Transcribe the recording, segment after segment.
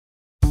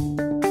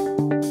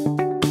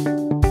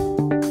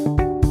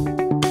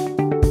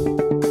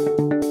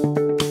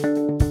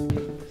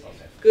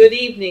Good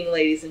evening,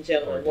 ladies and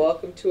gentlemen.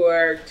 Welcome to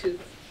our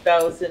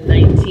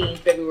 2019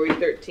 February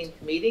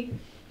 13th meeting.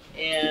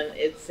 And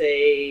it's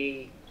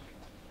a,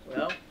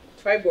 well,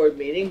 tri-board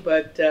meeting,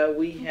 but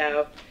we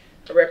have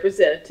a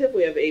representative.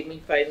 We have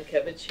Amy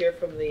Feidenkevich here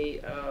from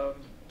the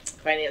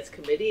Finance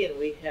Committee, and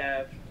we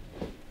have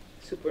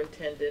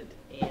Superintendent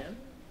Ann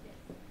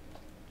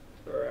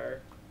for our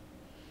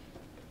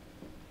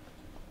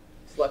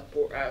select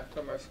board,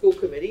 from our school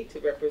committee to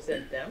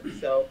represent them.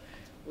 So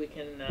we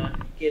can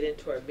get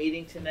into our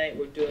meeting tonight.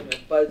 We're doing a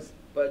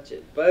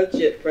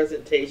budget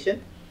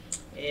presentation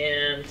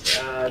and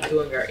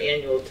doing our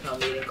annual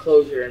town meeting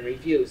closure and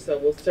review. So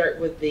we'll start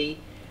with the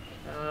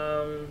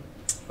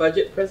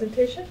budget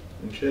presentation.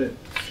 Okay.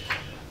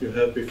 You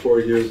have before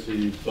you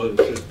the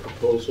budget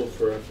proposal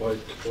for FY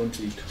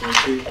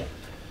 2020.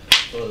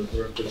 It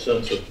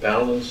represents a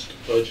balanced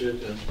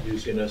budget and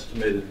using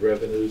estimated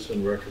revenues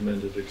and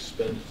recommended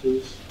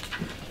expenses.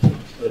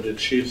 It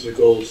achieves the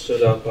goals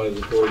set out by the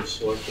Board of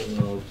Selectmen, and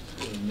I'll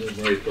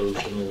enumerate those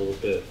in a little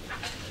bit.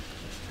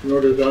 In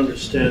order to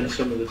understand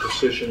some of the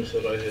decisions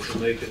that I had to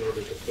make in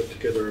order to put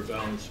together a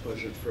balanced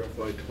budget for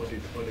FY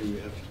 2020,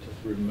 we have to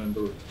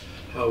remember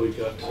how we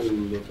got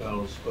to the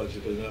balanced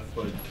budget in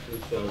FY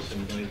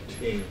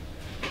 2019.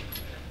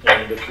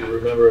 And if you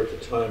remember at the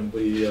time,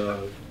 we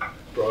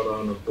brought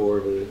on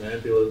board an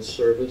ambulance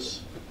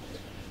service,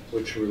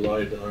 which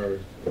relied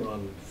on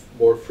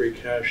more free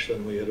cash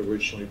than we had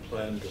originally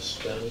planned to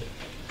spend.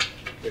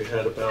 We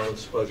had a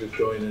balanced budget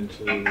going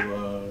into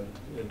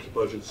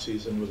budget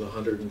season with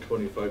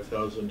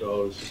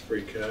 $125,000 of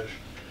free cash.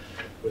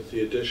 With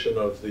the addition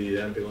of the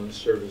ambulance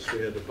service,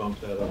 we had to bump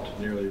that up to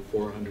nearly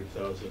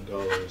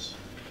 $400,000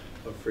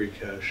 of free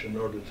cash. In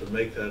order to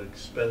make that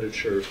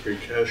expenditure of free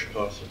cash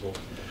possible,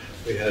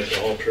 we had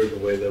to alter the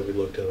way that we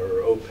looked at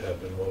our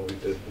OPEB, and what we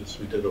did was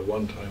we did a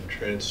one-time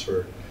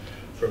transfer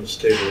from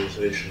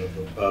stabilization of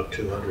about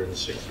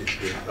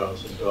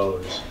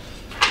 $263,000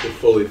 to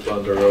fully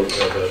fund our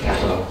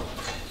OPEB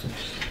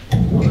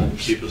and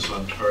keep us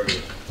on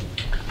target.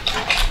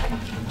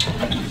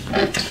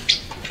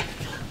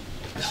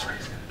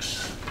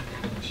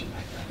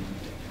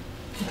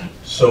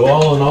 So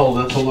all in all,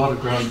 that's a lot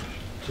of ground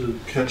to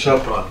catch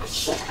up on.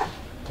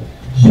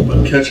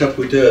 But catch up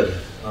we did.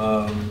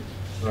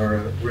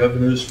 Our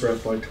revenues for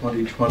FY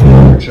 2020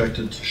 are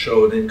projected to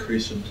show an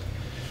increase in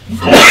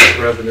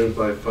revenue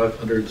by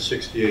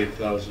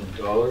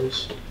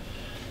 $568,000.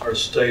 Our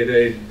state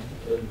aid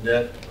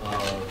net,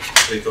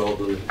 take all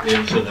the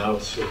ins and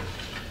outs of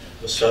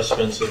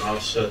assessments and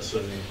offsets,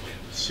 and you can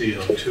see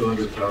a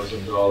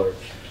 $200,000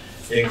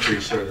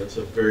 increase there. That's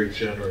a very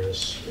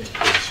generous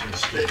increase in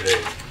state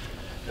aid.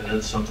 And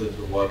that's something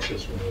to watch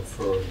as we move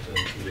forward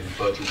into the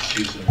budget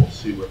season. We'll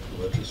see what the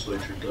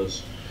legislature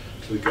does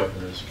to the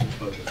governor's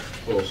budget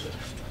proposal.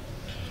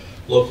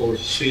 Local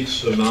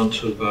receipts amount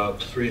to about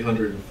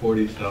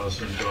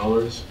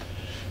 $340,000,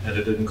 and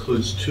it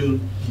includes two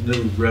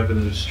new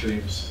revenue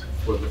streams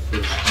for the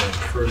first time.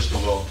 First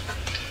of all,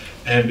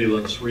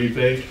 ambulance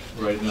rebate.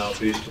 Right now,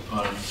 based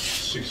upon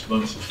 6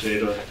 months of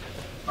data,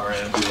 our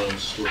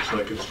ambulance looks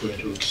like it's going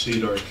to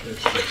exceed our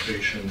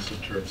expectations in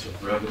terms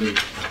of revenue.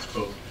 It's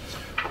both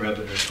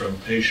revenue from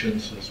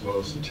patients as well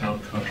as the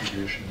town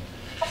contribution,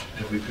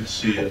 and we could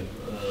see a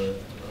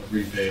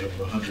rebate of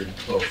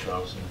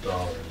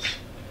 $112,000.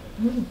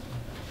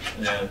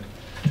 And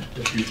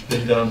if you've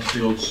been down to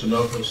the old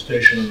Sunoco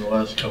station in the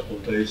last couple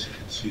of days, you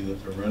can see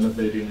that they're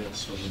renovating it,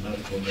 so the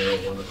medical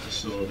marijuana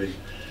facility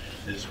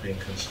is being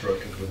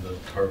constructed with a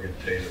target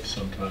date of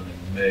sometime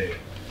in May.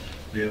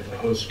 We have a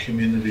host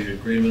community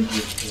agreement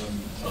with them,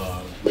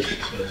 which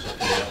says that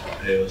they have to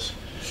pay us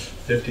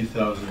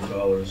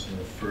 $50,000 in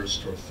the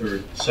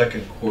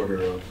second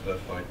quarter of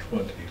FY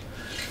 20.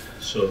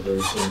 So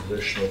there's an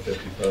additional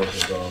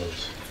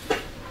 $50,000.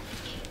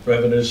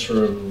 Revenues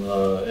from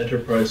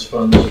enterprise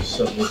funds is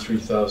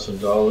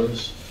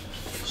 $73,000.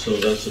 So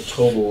that's a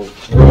total of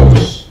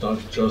gross, not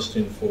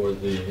adjusting for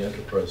the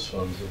enterprise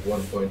funds, of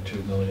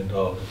 $1.2 million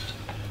of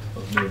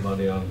new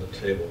money on the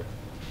table.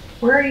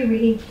 Where are you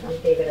reading from,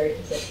 David? Or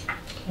is it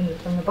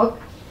from the book?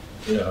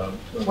 Yeah,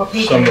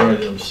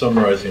 I'm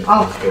summarizing.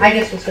 Oh, I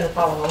just was going to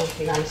follow along with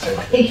you on a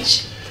certain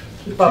page.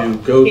 If you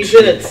go He's to,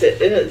 in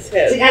his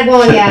head.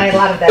 Well, yeah, a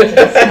lot of that.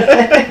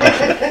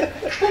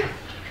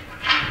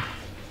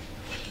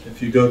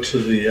 If you go to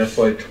the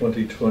FY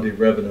 2020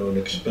 revenue and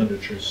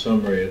expenditure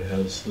summary, it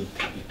has the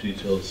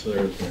details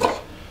there. There's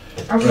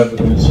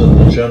revenues in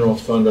the general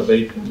fund of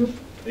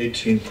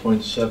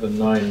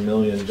 $18.79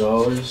 million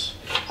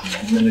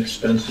and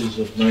expenses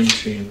of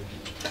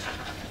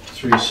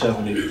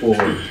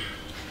 $19,374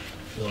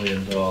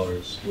 million,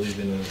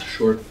 leaving a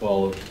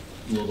shortfall of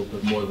a little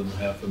bit more than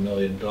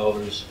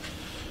 $500,000.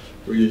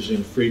 We're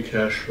using free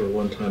cash for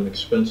one-time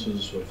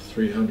expenses of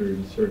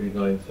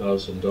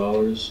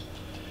 $339,000,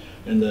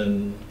 and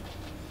then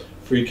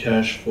free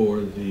cash for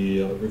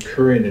the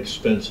recurring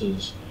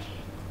expenses.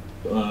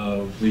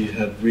 We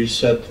had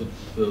reset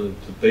the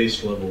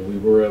base level. We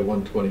were at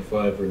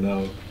 125. We're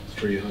now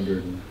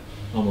 300,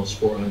 almost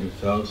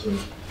 400,000.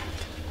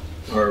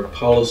 Our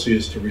policy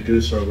is to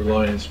reduce our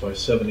reliance by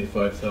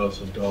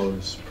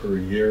 $75,000 per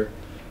year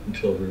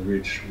until we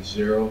reach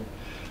zero.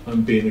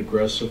 I'm being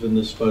aggressive in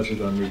this budget.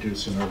 I'm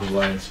reducing our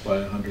reliance by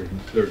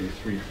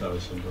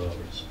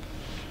 $133,000.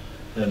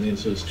 That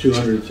means there's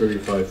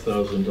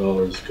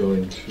 $235,000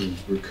 going to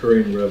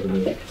recurring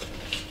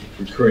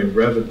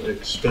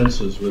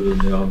expenses within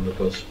the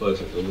omnibus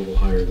budget, a little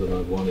higher than I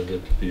wanted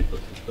it to be,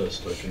 but the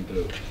best I can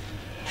do.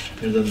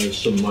 And then there's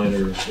some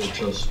minor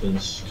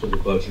adjustments to the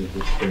budget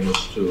which bring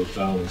us to a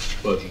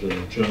balanced budget in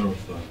the general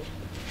fund.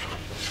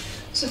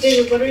 So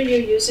David, what are you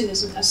using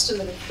as an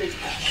estimate of free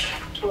cash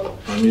total?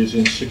 I'm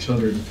using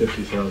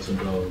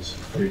 $650,000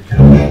 free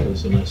cash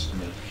as an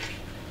estimate.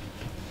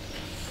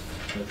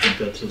 I think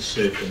that's a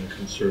safe and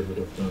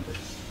conservative number.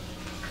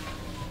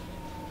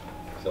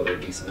 So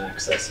there'd be some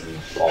excess in the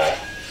fall.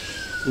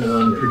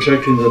 I'm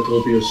projecting that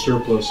there'll be a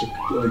surplus,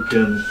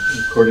 again,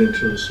 according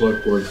to the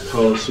select board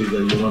policy,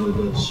 that you wanted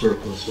a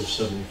surplus of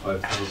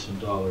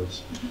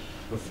 $75,000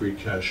 of free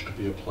cash to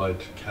be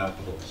applied to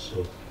capital.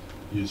 So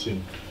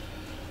using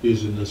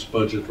this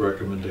budget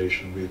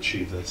recommendation, we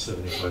achieve that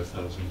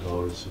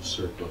 $75,000 of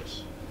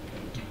surplus.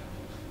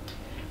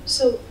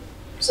 So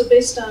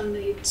based on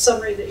the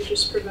summary that you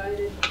just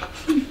provided,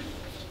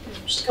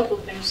 just a couple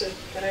of things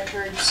that I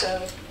heard.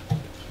 So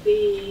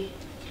the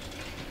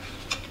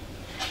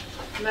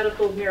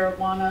medical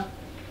marijuana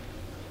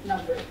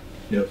number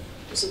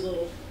is a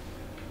little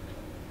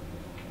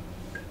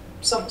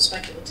somewhat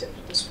speculative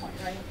at this point,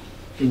 right?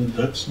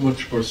 That's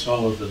much more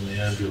solid than the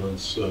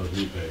ambulance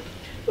rebate.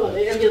 Well,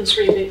 the ambulance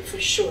rebate for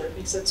sure,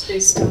 because that's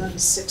based on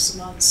 6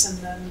 months, and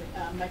then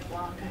Mike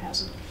Blanca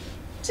hasn't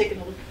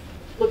taken a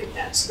look at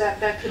that, so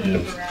that could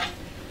move around.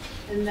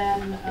 And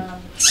then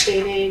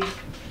state aid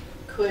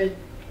could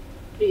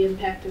be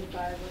impacted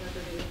by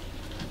whatever the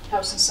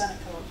House and Senate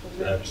come up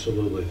with.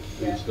 Absolutely.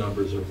 Yeah. These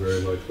numbers are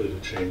very likely to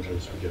change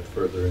as we get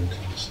further into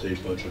the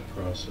state budget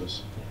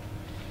process.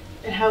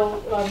 And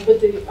how,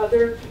 with the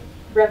other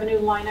revenue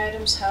line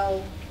items,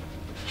 how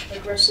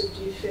aggressive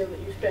do you feel that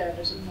you've been?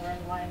 Is it more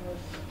in line with?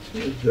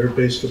 They're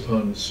based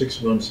upon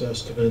 6 months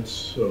estimates,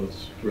 so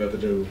it's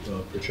revenue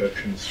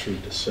projections through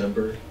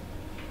December.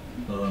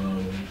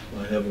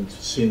 I haven't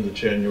seen the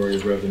January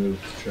revenue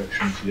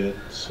projections yet,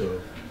 so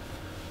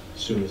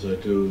as soon as I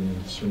do,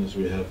 and as soon as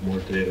we have more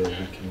data,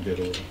 we can get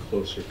a little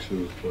closer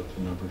to what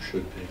the number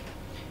should be.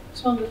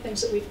 It's one of the things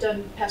that we've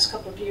done the past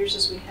couple of years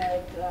is we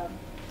had the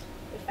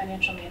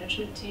financial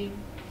management team,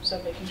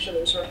 so making sure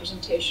there's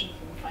representation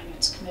from the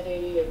finance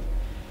committee, and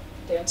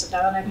Dan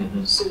Zadanek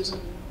and Susan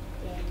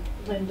and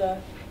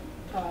Linda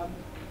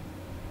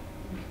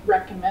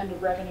recommend a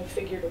revenue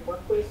figure to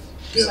work with.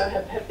 Yeah. So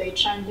have they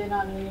chimed in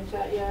on any of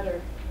that yet,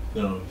 or?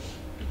 No,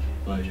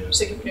 not yet. I was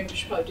thinking maybe we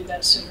should probably do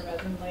that sooner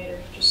rather than later,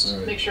 just to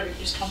make sure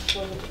everybody's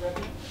comfortable with the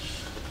revenue.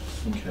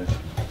 Okay.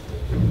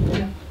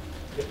 Yeah.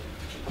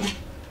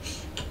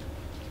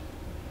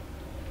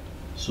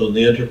 So in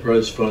the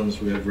enterprise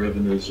funds, we have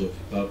revenues of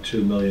about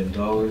 $2 million,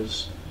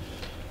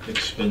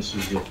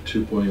 expenses of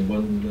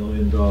 $2.1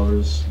 million,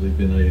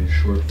 leaving a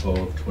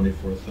shortfall of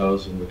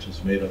 $24,000, which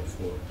is made up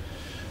for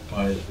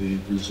by the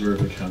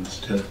reserve accounts,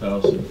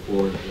 $10,000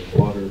 for the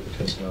water,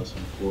 $10,000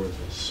 for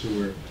the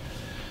sewer,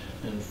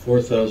 and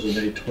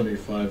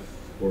 $4,825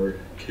 for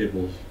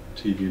cable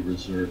TV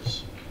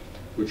reserves,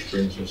 which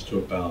brings us to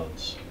a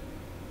balance.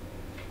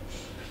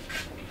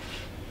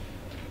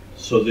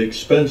 So the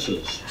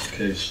expenses,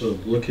 okay, so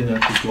looking at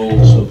the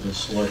goals of the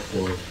select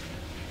board,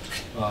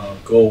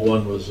 goal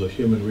 1 was the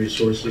human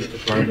resources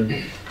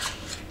department.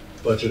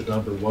 Budget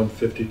number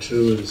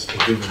 152 is the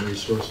human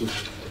resources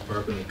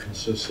department. It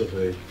consists of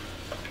a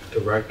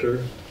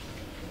director,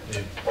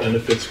 a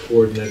benefits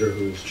coordinator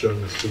who is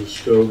Joan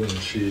Fusco, and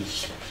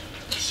she's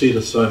seat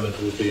assignment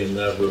will be in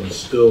that room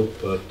still,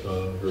 but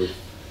her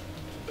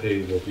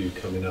pay will be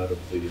coming out of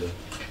the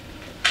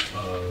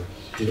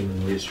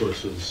human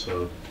resources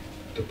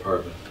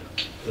department.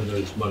 And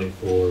there's money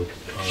for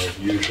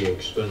usual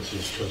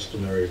expenses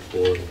customary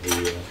for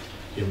the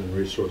human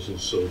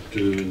resources, so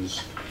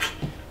dues,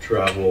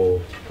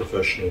 travel,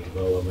 professional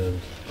development,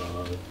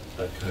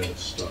 that kind of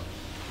stuff.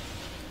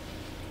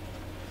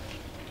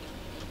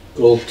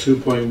 Goal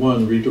 2.1,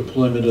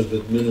 redeployment of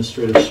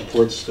administrative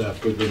support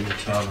staff within the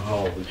town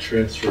hall. We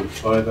transferred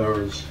 5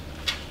 hours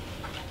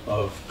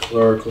of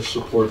clerical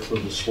support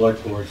from the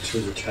select board to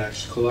the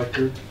tax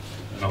collector.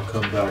 And I'll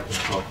come back and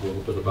talk a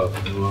little bit about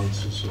the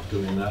nuances of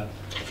doing that.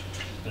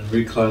 And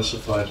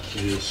reclassified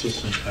the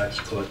assistant tax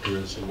collector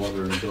as the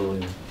water and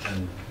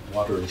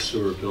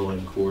sewer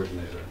billing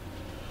coordinator.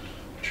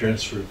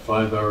 Transferred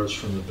 5 hours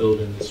from the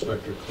building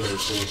inspector clerical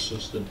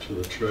assistant to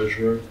the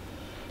treasurer,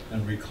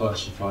 and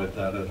reclassified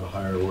that at a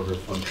higher order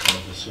function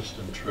of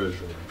assistant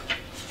treasurer.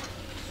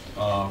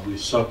 We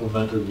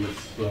supplemented with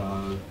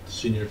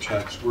senior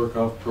tax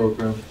workoff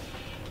program,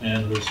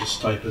 and there's a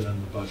stipend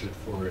in the budget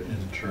for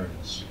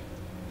interns.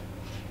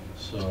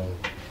 So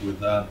with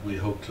that, we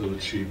hope to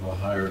achieve a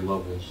higher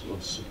levels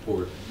of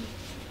support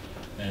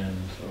and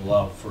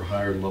allow for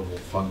higher level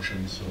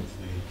functions of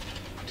the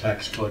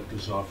tax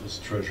collector's office,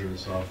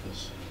 treasurer's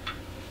office.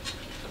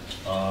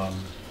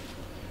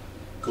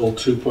 Goal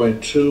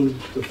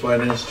 2.2, the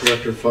finance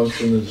director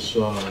function is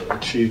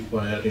achieved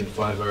by adding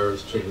 5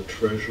 hours to the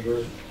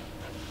treasurer.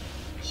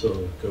 So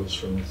it goes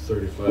from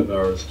 35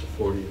 hours to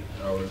 40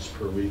 hours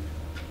per week.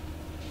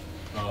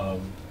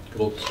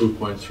 Goal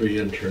 2.3,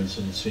 interns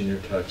in the senior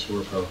tax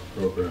workout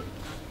program.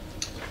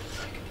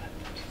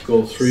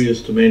 Goal 3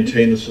 is to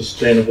maintain a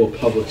sustainable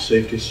public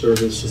safety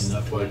service in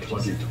FY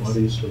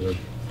 2020, so there are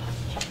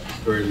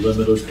very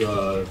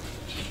limited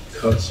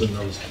cuts in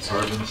those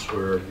departments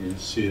where you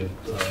see a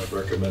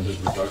recommended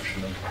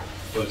reduction in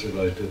budget.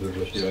 I did it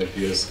with the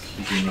idea of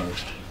keeping our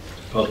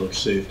public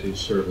safety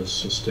service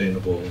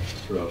sustainable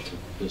throughout the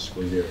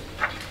fiscal year.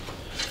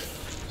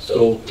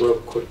 So,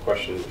 real quick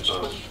question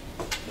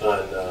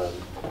on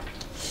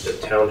the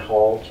town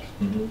hall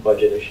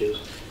budget issues.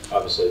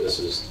 Obviously, this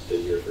is the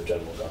year for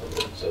general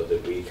government, so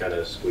did we kind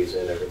of squeeze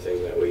in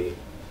everything that we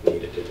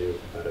needed to do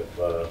out of,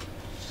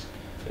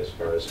 as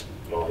far as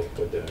Molly,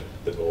 with the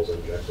goals and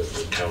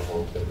objectives of town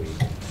hall that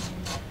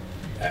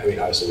I mean,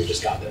 obviously we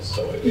just got this,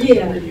 so we have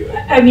to review it.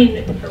 I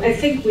mean, I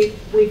think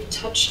we've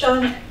touched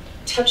on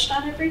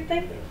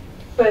everything,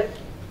 but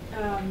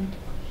I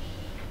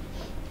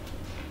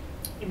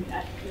mean,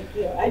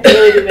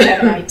 ideally we would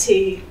have an IT,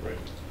 Right.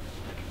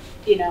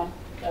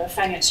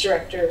 Finance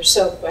director.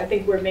 So I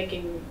think we're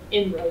making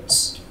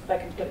inroads, if I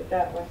can put it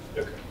that way.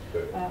 Okay,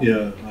 good.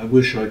 Yeah, I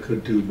wish I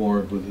could do more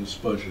with this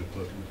budget,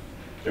 but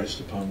based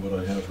upon what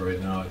I have right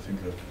now, I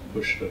think I've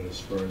pushed it as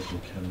far as we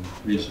can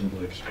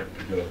reasonably expect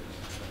to go.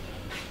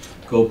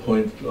 Goal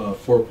point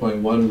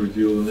 4.1,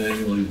 review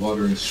annually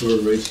water and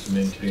sewer rates to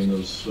maintain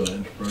those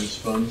enterprise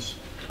funds.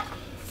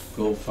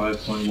 Goal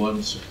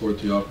 5.1, support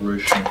the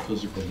operational and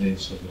physical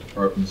needs of the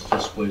departments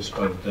displaced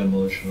by the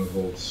demolition of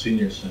old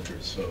senior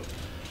centers. So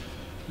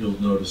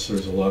you'll notice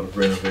there's a lot of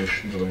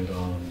renovation going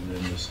on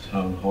in this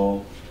town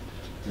hall.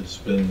 There's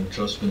been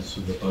adjustments to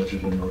the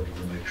budget in order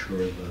to make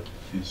sure that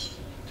these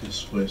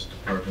displaced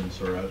departments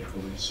are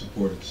adequately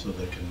supported so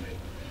they can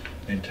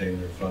maintain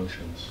their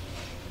functions.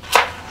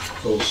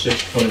 Goal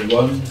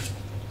 6.1,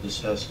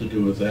 this has to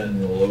do with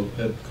annual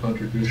OPEB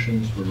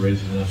contributions. We're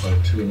raising that by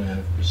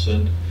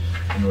 2.5%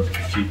 in order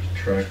to keep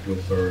track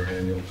with our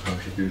annual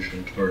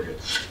contribution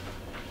targets.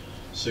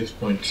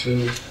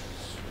 6.2,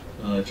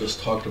 I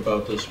just talked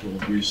about this. We'll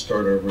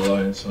restart our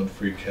reliance on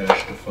free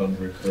cash to fund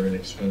recurring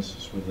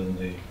expenses within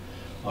the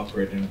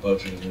operating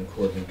budget and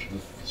according to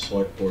the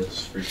Select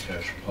Board's free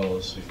cash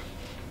policy.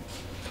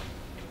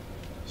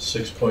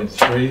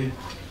 6.3,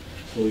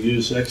 we'll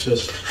use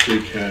excess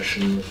free cash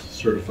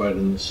certified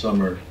in the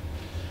summer,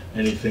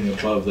 anything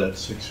above that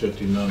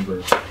 650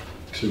 number,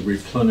 to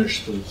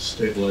replenish the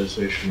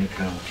stabilization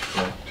account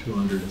by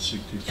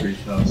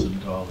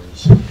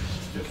 $263,000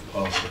 if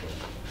possible.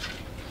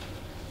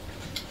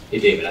 Hey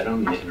David, I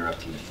don't mean to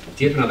interrupt you.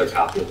 Do you have another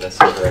copy of this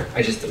over?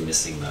 I just am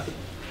missing the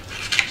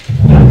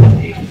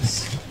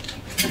pages.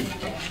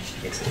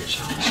 Makes it a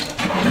challenge.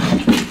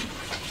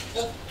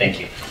 Thank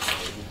you.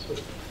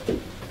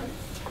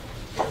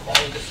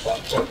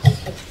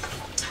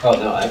 Oh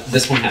no,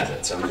 this one has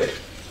it, so I'm good.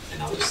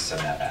 And I'll just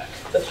send that back.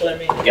 The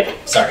Fleming.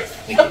 Yep, sorry.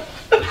 Thank you.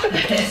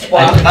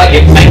 Wow.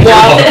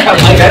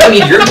 I don't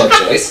need your book,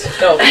 Joyce.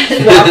 No.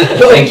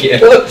 Thank you.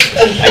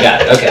 I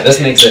got it. Okay, this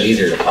makes it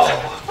easier to follow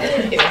along.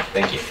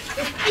 Thank you.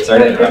 Sorry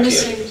to interrupt you.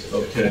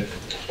 Okay.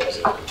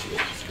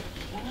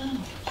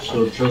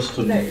 So just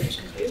to...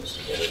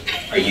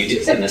 Are you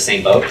in the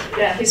same boat?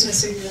 Yeah, he's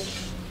missing the.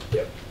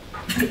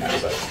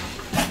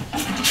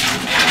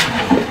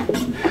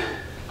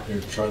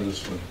 Here, try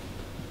this one.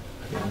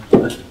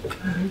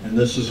 And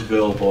this is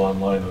available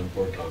online on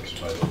Board Docs,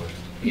 by the way.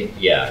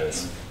 Yeah.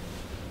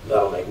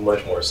 That'll make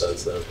much more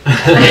sense then.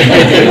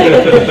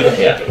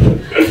 Yeah.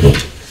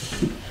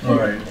 All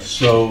right,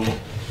 so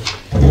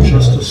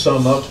just to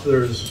sum up,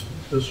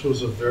 this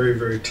was a very,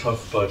 very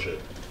tough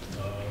budget.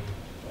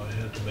 I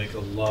had to make a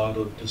lot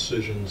of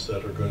decisions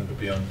that are going to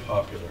be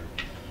unpopular.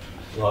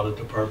 A lot of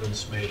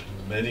departments made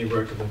many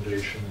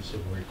recommendations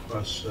and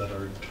requests that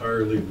are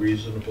entirely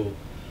reasonable,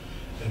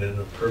 and in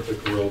a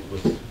perfect world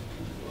with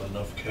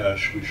enough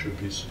cash, we should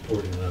be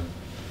supporting them.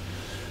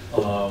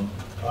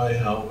 I,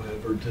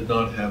 however, did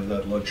not have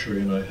that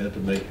luxury, and I had to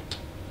make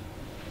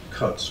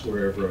cuts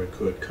wherever I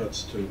could.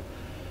 Cuts to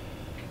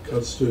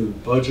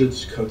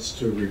budgets, cuts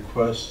to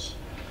requests,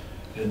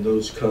 and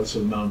those cuts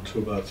amount to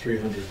about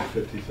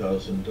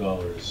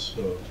 $350,000.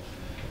 So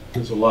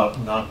there's a lot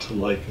not to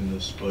like in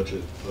this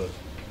budget, but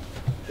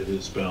it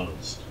is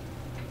balanced.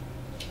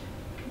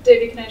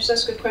 David, can I just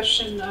ask a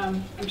question?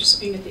 I'm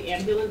just looking at the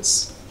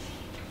ambulance.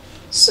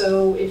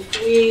 So if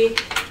we,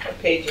 What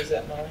page is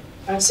that, Molly?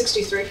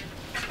 63.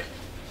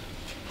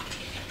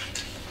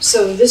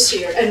 So this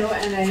year, and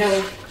I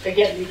know,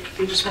 again,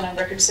 we just went on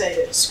record to say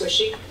that it's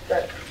squishy,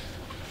 but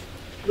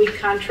we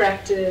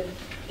contracted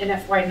in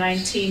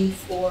FY19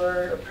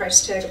 for a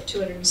price tag of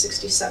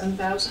 $267,000.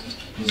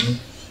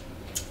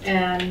 Mm-hmm.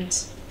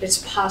 And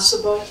it's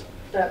possible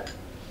that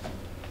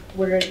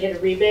we're going to get a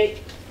rebate.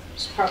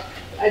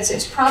 I'd say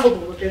it's probable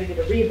we're gonna get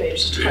a rebate,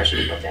 it's just a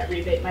question of what that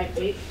rebate might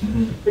be.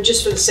 But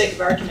just for the sake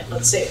of argument,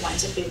 let's say it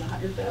winds up being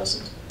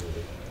 100,000.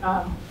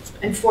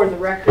 And for the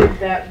record,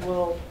 that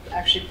will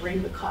actually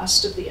bring the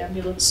cost of the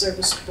ambulance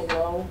service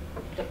below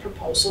the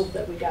proposal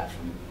that we got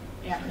from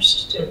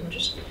Amherst too.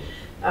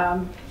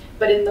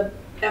 But in the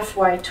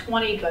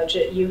FY20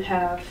 budget, you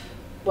have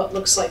what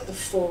looks like the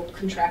full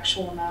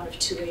contractual amount of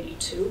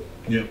 282.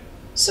 Yep.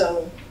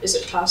 So is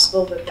it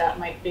possible that that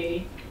might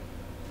be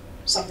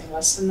something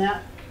less than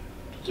that?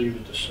 Leave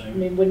it the I same.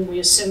 mean, wouldn't we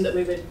assume that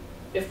we would,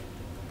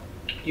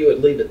 You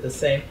would leave it the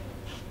same?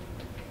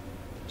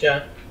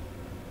 John?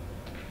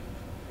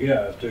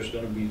 Yeah, if there's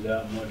gonna be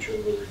that much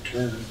of a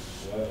return,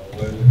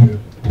 why would you?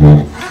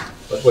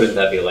 But wouldn't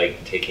that be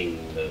like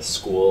taking the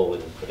school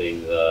and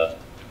putting the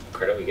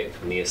credit we get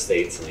from the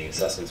estates and the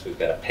assessments we've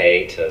got to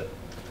pay to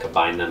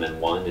combine them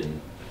in one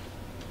and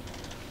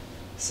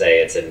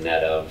say it's a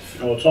net of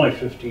No, it's only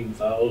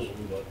 15,000,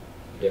 but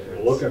we're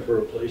difference? looking for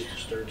a place to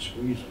start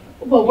squeezing.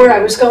 well, where I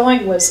was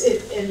going was,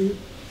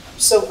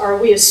 so are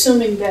we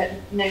assuming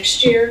that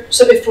next year,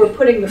 so if we're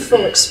putting the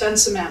full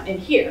expense amount in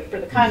here for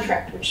the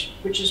contract,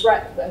 which is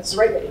right, that's the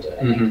right way to do it,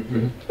 I think.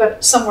 Mm-hmm.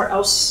 But somewhere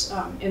else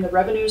in the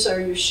revenues, are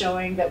you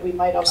showing that we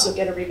might also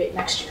get a rebate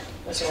next year?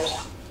 That's what I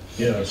was.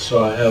 Yeah,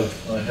 so I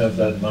have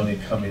that money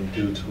coming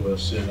due to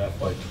us in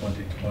FY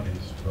 2020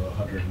 for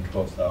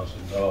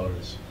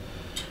 $112,000.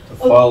 The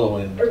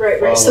following. Right,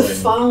 it's the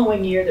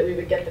following year that we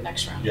would get the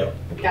next round. Yeah,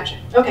 Gotcha,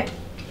 okay,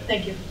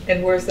 thank you.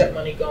 And where's that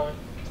money going?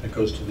 it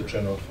goes to the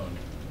general fund.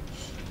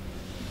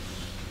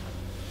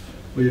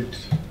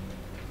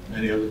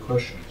 Any other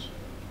questions?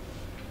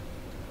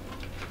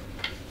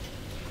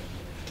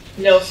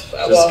 No, Just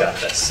well, got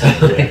this.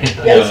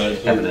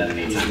 Yes. Haven't had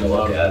any time to There's a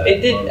lot look of- at it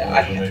it. did,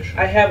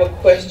 I have a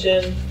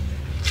question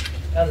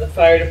on the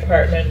fire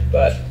department,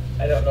 but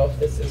I don't know if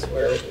this is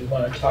where we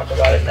want to talk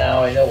about it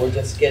now. I know we're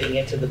just getting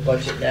into the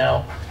budget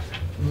now.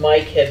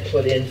 Mike had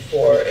put in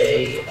for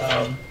a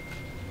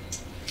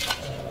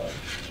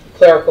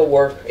clerical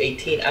work,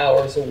 18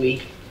 hours a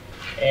week,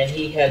 and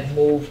he had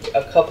moved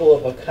a couple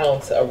of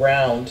accounts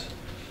around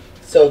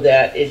so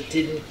that it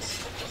didn't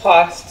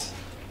cost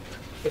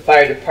the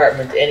fire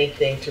department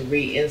anything to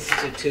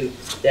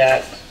reinstitute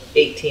that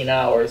 18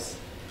 hours.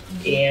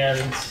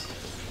 And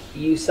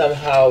you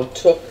somehow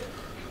took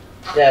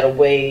that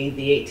away,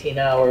 the 18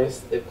 hours,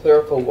 the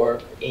clerical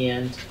work,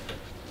 and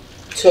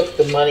took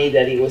the money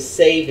that he was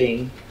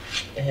saving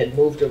and had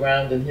moved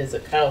around in his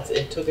accounts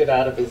and took it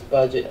out of his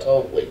budget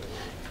totally.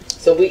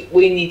 So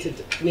we need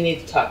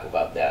to talk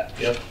about that.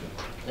 Yep.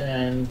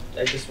 And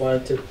I just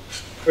wanted to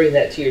bring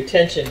that to your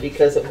attention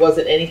because it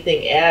wasn't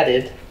anything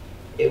added.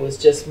 It was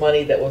just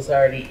money that was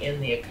already in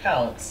the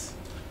accounts.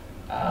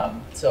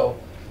 So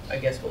I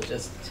guess we'll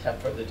just have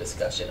further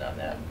discussion on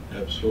that.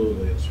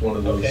 Absolutely, it's one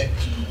of those Okay.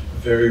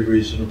 very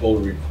reasonable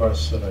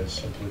requests that I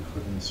simply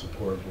couldn't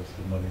support with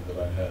the money that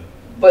I had.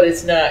 But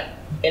it's not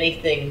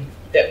anything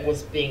that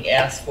was being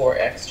asked for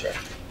extra.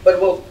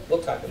 But we'll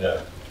talk about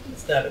it.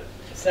 It's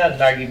not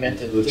an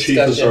argumentative The discussion.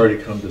 chief has already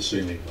come to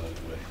see me, by the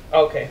way.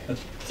 Okay,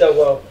 so,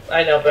 well,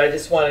 I know, but I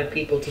just wanted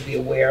people to be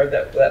aware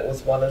that that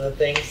was one of the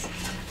things.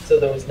 So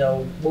there was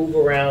no move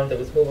around, there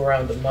was move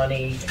around the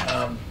money,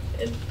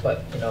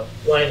 but,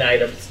 line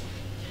items.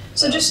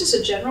 So just as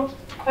a general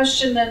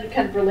question then,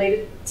 kind of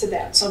related to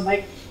that, so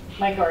Mike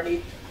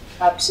already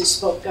obviously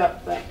spoke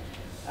up, but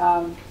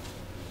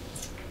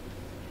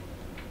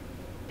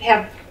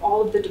have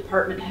all of the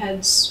department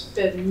heads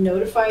been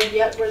notified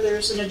yet where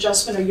there's an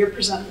adjustment,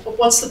 or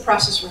what's the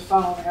process we're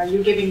following? Are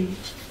you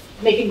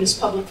making this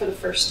public for the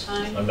first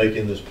time? I'm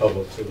making this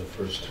public for the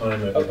first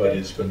time.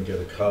 Everybody's going to get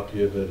a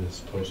copy of it. It's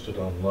posted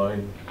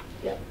online.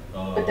 Yeah.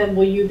 But then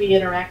will you be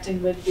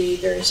interacting with the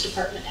various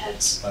department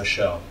heads I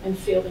shall. and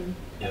fielding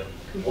Yeah. Okay,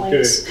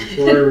 complaints?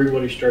 before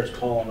everybody starts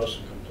calling us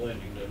and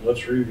complaining, then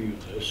let's review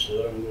this,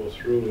 let him go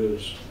through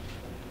his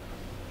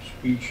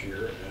speech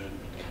here, and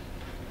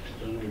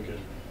then we can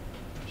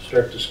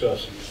start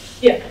discussing it.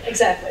 Yeah,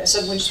 exactly.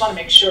 So we just want to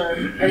make sure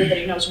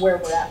everybody knows where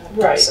we're at in the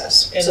Right.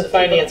 process. And so the that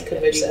people finance don't get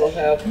committee upset. will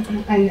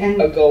have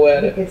And a go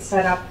at we it. could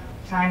set up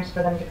times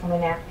for them to come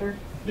in after.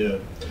 Yeah.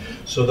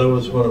 So that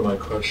was one of my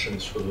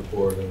questions for the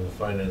board and the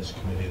finance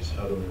committee is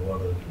how do we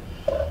want to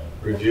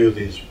review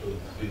these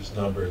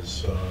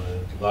numbers?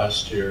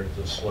 Last year,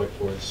 the select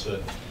board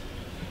said,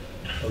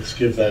 let's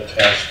give that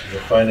task to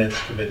the finance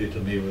committee to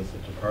meet with the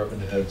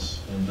department heads,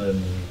 and then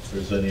if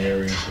there's any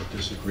areas of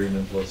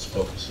disagreement, let's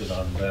focus it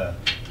on that.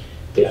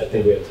 Yeah, I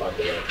think we had talked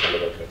about kind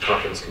of like a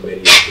conference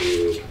committee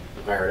to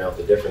iron out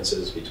the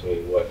differences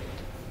between what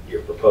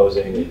you're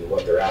proposing and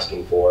what they're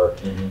asking for,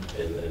 and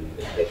then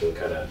they can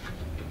kind of,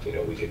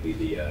 we could be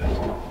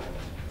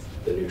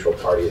the neutral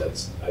party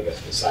that's, I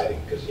guess, deciding,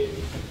 because you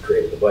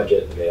created the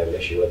budget, and they have an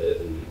issue with it,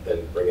 and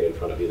then bring it in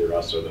front of either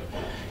us or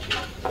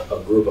a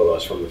group of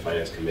us from the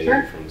finance committee,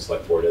 Sure. from the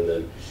select board, and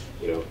then,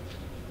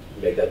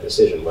 make that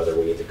decision whether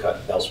we need to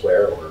cut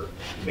elsewhere or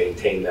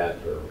maintain that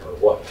or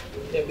what.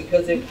 Yeah,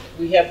 because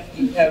you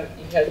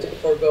had to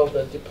forego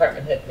the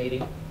department head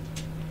meeting,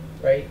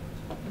 right?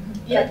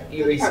 Yeah.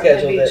 You the department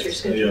head rescheduled meetings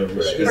it. rescheduled. Yeah, Or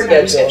rescheduled. not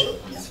Rescheduled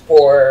rescheduled, yeah.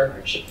 for,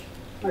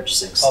 March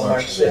 6th. oh,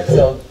 March 6th,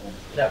 so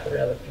not for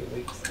another few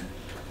weeks.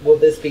 Will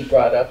this be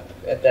brought up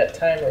at that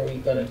time, or are we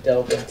gonna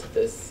delve into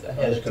this I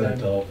ahead was of gonna time?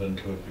 delve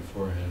into it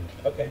beforehand,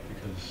 Okay,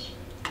 because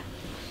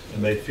it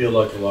may feel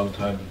like a long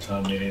time to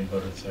town meeting,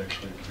 but it's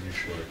actually pretty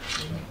short,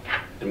 so.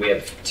 And we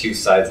have two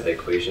sides of the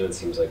equation. It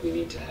seems like we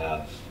need to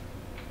have,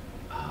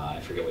 I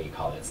forget what you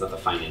call it. It's not the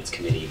finance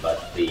committee,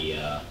 but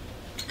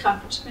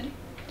Conference committee?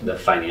 the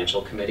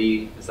financial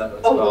committee. Is that what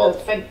it's Oh, called?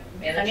 the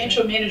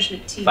financial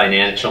management team.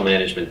 Financial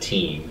management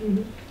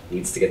team Mhm.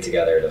 needs to get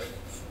together to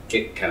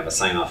get kind of a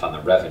sign off on the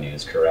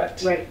revenues,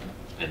 correct? Right.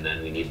 And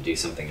then we need to do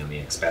something on the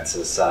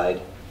expenses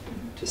side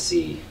to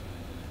see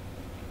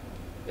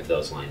if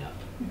those line up.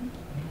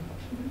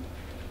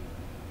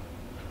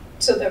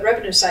 So the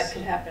revenue side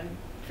could happen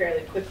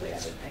fairly quickly, I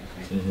would think,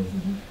 right?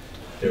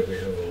 Yeah, we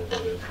have all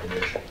that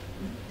information.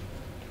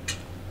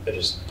 I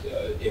just,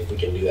 if we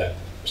can do that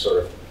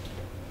sort of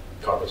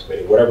conference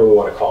committee, whatever we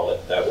want to call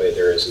it, that way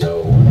there is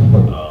no,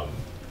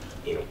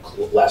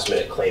 last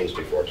minute claims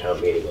before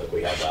town meeting like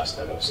we had last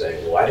time of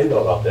saying, well, I didn't know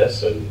about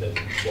this, and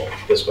well,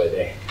 this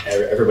way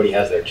everybody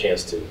has their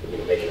chance to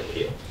make an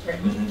appeal. Right.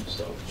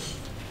 So,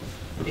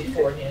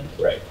 beforehand.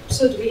 right.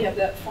 So do we have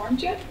that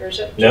formed yet, or is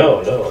it?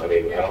 No, I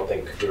mean, I don't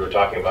think we were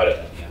talking about it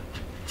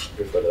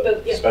before the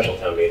But, yeah. special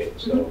town meeting,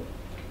 so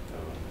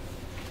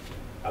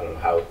I don't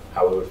know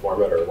how we would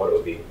form it or what it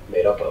would be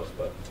made up of,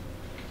 but.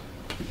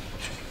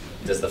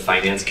 Does the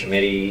finance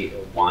committee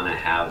want to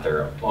have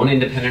their own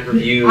independent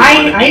review?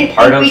 Wanna I be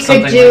part think of we could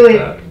something do like it,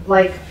 that?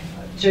 like,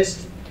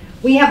 just,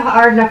 we have a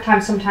hard enough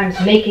time sometimes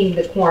making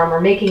the quorum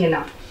or making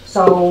enough.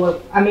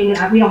 So, I mean,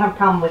 we don't have a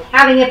problem with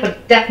having it,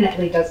 but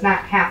definitely does not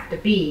have to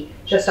be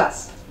just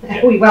us.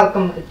 Yeah. We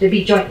welcome it to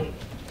be jointly.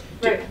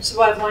 Right, so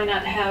why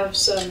not have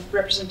some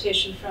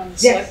representation from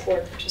the Yes. select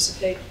board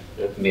participate?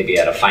 Maybe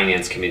at a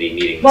finance committee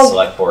meeting, the Well-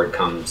 select board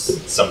comes,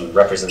 some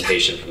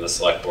representation from the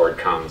select board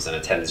comes and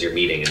attends your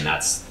meeting, and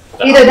that's.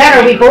 the Either that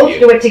or we opportunity to both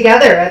review. do it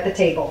together at the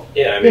table.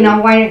 Yeah, I You mean, know,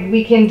 why,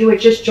 we can do it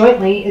just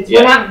jointly. It's, Yeah.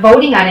 we're not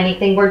voting on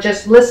anything, we're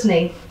just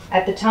listening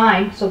at the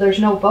time, so there's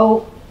no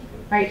vote.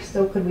 Right,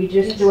 so could we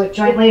just do it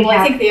jointly and Well, I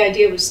have, think the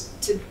idea was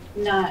to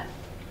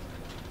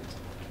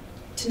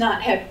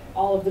not have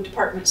all of the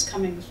departments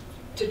coming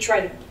to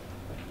try to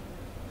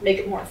make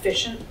it more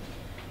efficient.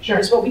 sure.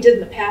 Because what we did in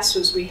the past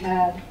was we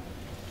had,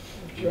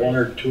 One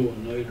or two a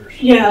night or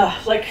something. yeah,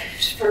 like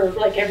for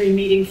like every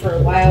meeting for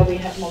a while, we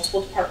had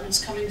multiple departments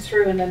coming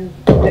through, and then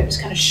it was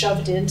kind of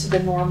shoved into the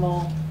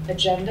normal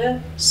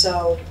agenda.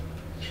 So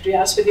to be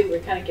honest with you, we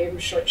kind of gave them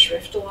short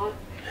shrift a lot.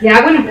 Yeah,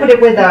 I wouldn't put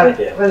it with Yeah.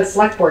 a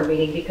select board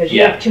meeting because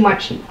you Yeah. have too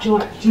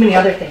many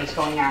other things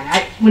going on.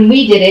 When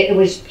we did it, it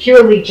was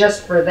purely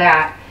just for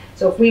that.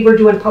 So if we were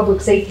doing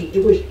public safety,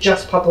 it was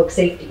just public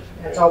safety.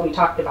 That's all we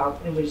talked about.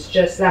 It was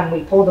just them. We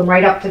pulled them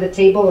right up to the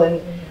table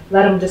and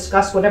let them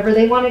discuss whatever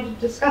they wanted to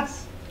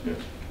discuss. Yeah.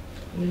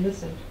 We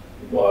listened.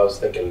 well, I was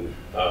thinking,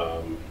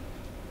 I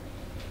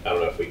don't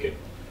know if we could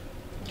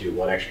do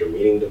one extra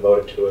meeting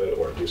devoted to it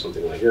or do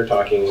something like you're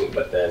talking,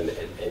 but then,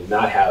 and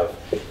not have,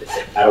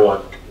 I don't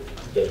want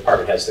the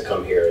department heads to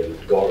come here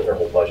and go over their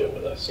whole budget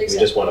with us. We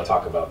Exactly. just want to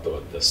talk about the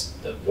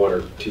one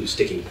or two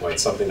sticking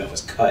points, something that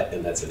was cut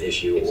and that's an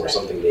issue, or Exactly.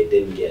 something they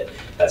didn't get,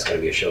 that's going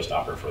to be a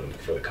showstopper for them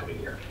for the coming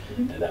year.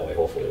 Mhm. And that way,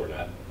 hopefully, we're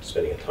not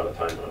spending a ton of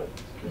time on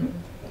it.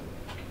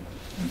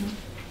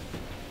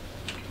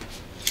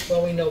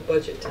 Well, we know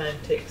budget time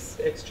takes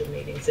extra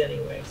meetings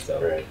anyway,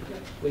 so Right.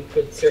 we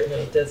could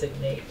certainly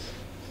designate,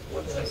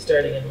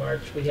 starting in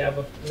March. We have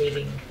a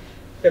meeting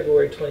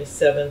February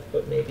 27th,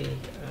 but maybe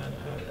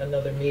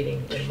another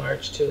meeting in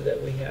March too,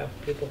 that we have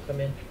people come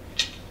in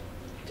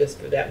just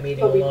for that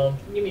meeting But alone.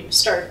 You mean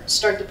start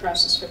the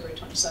process February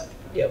 27th?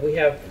 Yeah, we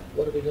have,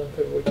 what are we doing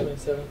February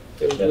 27th?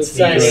 We've That's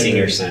signed the a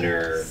senior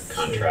center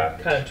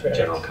contract, Contract.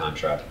 general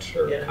contract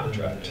or Yeah.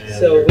 contract. And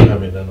So you're we-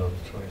 coming in on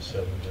the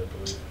 27th,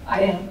 I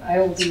believe. I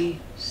will be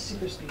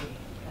super speedy.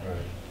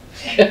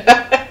 Right.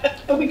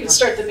 But we could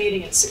start the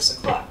meeting at 6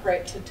 o'clock,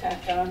 right, to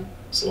tack on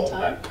some Well,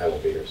 time? I will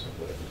be here, so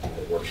whatever.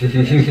 Work.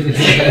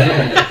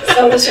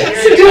 So listen,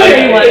 So do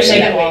whatever you want to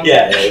make it long.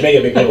 Yeah, make it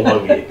a big little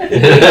long meeting.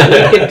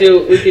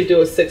 We could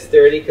do a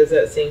 6:30, because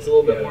that seems a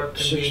little bit more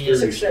convenient.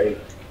 6:30.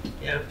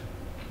 Yeah,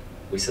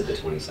 We said the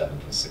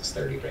 27th was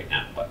 6:30 right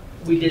now, but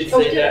we did Oh,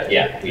 we say did? that.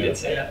 yeah, we did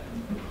say Yeah. that.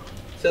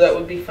 So that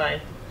would be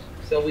fine.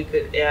 So we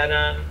could add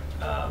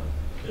on,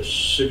 Is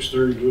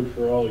 6:30 good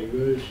for all you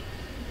guys?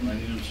 I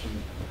need some.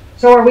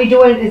 So are we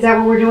doing, is that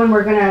what we're doing?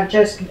 We're gonna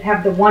just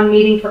have the one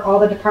meeting for all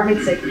the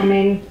departments that come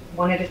in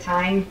one at a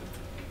time?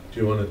 Do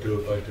you want to do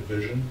it by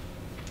division?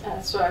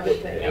 That's what I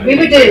would think. Yeah. We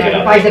would do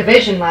it by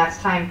division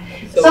last time. so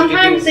we could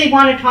Sometimes do- they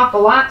wanna talk a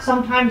lot,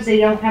 sometimes they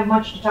don't have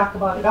much to talk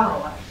about at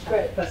all.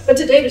 Right, But but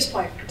to David's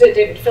point, to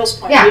David Phil's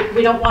point, Yeah.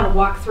 we don't want to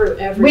walk through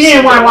every. we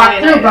didn't wanna single walk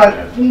line through,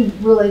 item. but we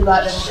really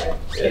let them,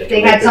 Yeah, if they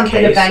make had their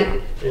something to case vent.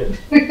 and-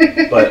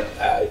 yeah. But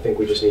I think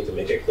we just need to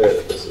make it clear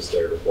that this is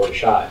their one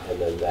shot, and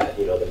then that,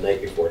 the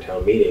night before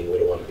town meeting, we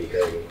don't want to be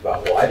hearing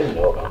about, well, I didn't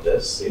know about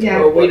this. Yeah.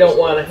 Or we what don't was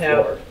wanna on the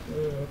have, floor.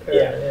 concur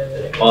Yeah. and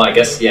everything. Well, I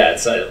guess, yeah,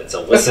 it's a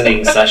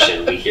listening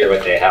session. We hear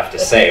what they have to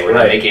say. We're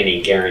not Right. making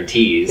any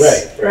guarantees.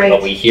 Right.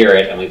 But we hear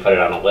it and we put it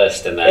on a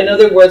list and then. In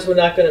other words, we're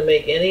not gonna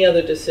make any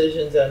other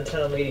decisions on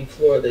town meeting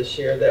floor this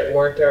year that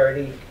weren't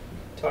already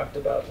talked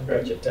about in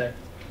budget time.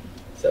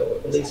 So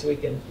at least we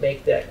can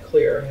make that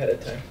clear ahead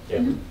of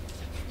time.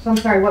 So I'm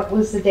sorry, what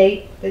was the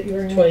date that you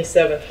were in?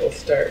 27th will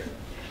start.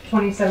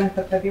 27th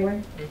of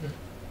February?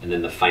 And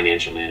then the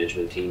financial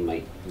management team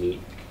might meet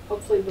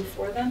Hopefully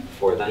before then,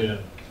 before then. Yeah.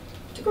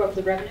 to go over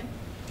the revenue.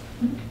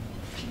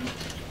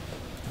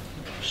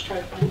 Just try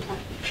to find time.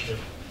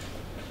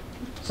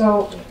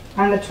 So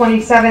on the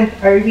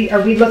 27th,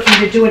 are we looking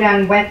to do it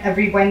on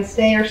every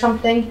Wednesday or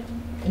something?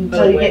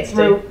 Until On you get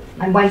through,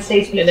 on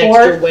Wednesdays An extra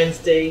before?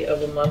 Wednesday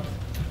of a month,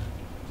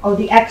 Oh,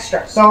 the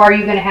extra. So are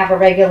you gonna have a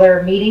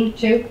regular meeting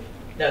too?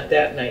 not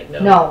that night, no.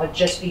 No, it'd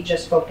just be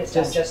focused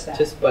on just that,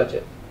 Just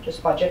budget.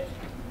 just budget?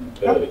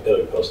 It'll be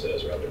posted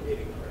as a regular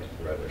meeting,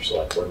 right? Regular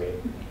select board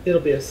meeting.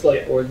 It'll be a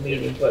select board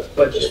meeting, but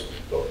budget Just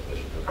vote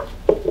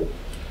budget.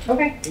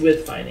 Okay.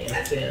 with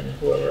finance and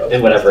whoever else.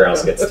 And whatever wants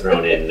else to come. gets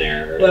thrown in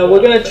there. Well,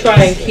 we're gonna try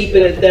and keep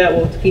it at that.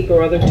 We'll keep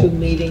our other 2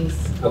 meetings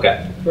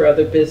Okay. for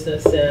other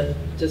business and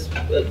just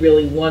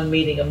really 1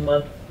 meeting a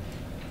month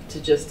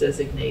to just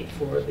designate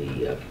for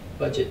the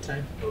budget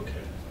time Okay.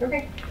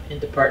 Okay. in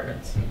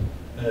departments.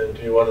 And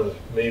do you want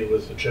to meet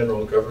with the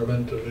general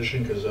government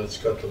division, because that's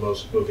got the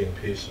most moving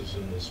pieces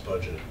in this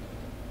budget?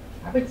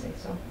 I would say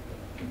so.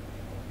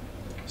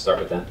 Start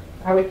with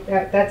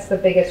that. That's the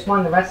biggest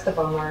one. The rest of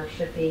them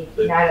should be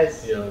The- not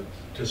as, You know,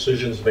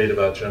 decisions made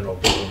about general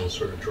government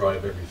sort of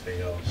drive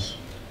everything else.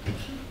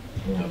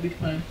 That'll be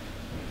fine.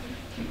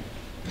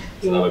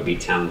 So that would be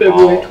town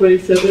February hall,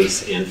 27th.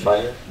 police and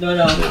fire. No,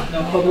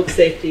 public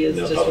safety is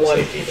No just public one.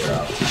 safety for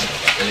us.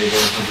 Any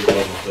 100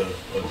 level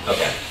to,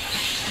 Okay.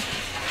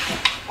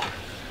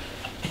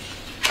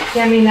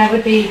 yeah, I mean, that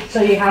would be,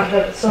 so you have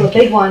the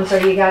big ones, or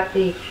you got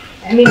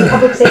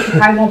public safety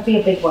probably won't be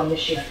a big one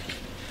this year.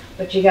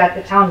 But you got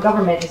the town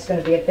government is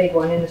gonna be a big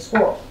one in the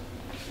school.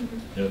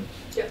 Yeah.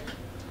 Yep.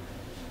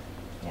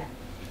 Yeah.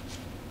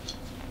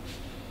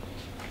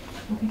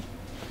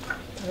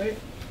 All right,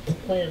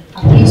 plan.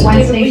 I'll keep So David,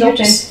 Wednesdays will you open.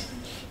 just-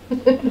 Will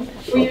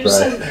you I'll try.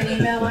 send an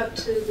email out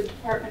to the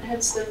department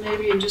heads then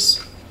maybe and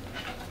just,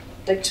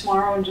 like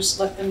tomorrow, and just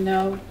let them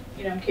know,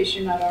 you know, in case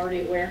you're not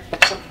already aware,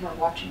 some of them are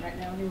watching right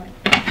now anyway,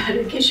 but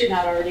in case you're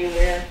not already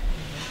aware,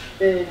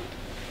 the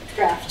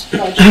draft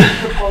budget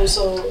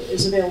proposal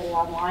is available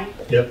online.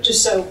 Yep.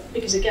 Just so,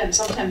 because again,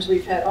 sometimes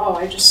we've had, oh,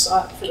 I just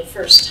saw it for the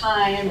first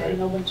time and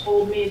no one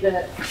told me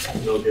that.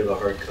 they'll give a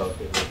hard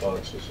copy of the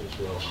boxes as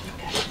well.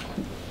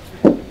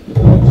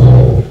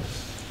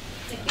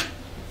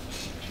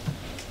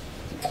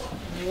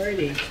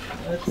 Alrighty,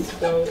 let's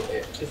go.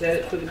 Is that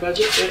it for the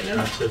budget right now?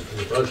 That's it for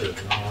the budget,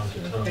 now on to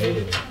town Okay.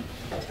 meeting.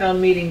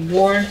 Town meeting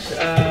warrant,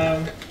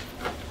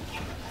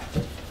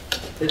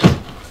 is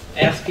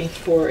asking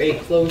for a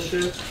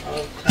closure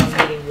of town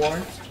meeting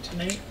warrant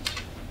tonight.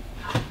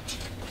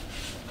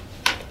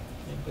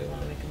 Anybody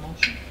want to make a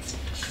motion?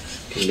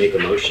 Can you make a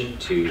motion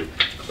to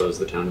close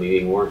the town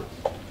meeting warrant?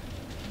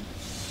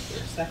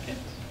 For a second,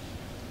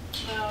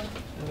 Um,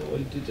 and then we'll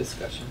do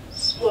discussion.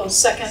 Well,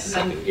 second, and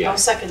Second, then yeah. I'll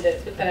second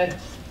it, but then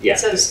Yeah. it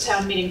says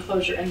town meeting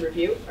closure and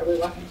review. Are we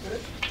walking through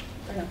it?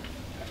 Or no?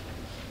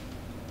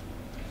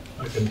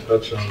 I can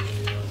touch on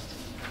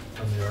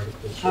the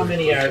articles. How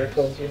many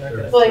articles you're not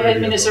gonna? Well, I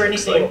mean, is there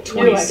anything like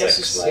new, I guess 26,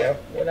 is what, Yeah,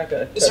 we're not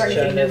gonna is there touch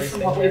anything on new everything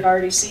from what here. we've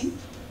already seen?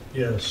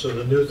 Yeah, so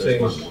the new There's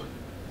one things, more.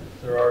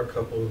 there are a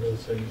couple of new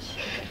things.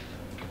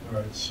 All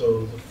right,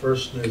 so the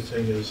first new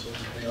thing is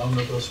the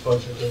omnibus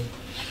budget and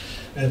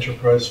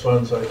enterprise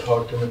funds. I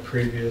talked in a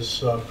previous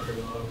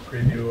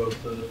preview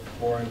of the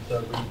warrant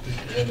that we'd be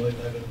handling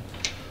that in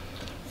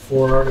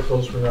 4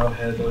 articles. We're now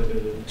handling it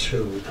in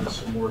 2. We did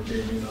some more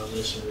gaming on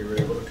this, and we were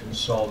able to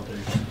consolidate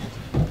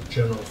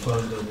general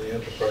fund and the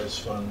enterprise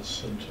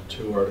funds into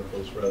 2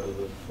 articles rather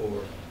than 4.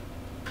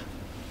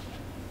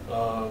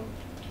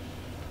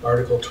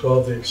 Article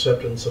 12, the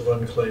acceptance of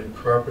unclaimed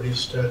property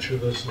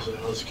statute. This is a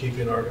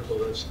housekeeping article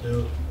that's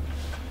new.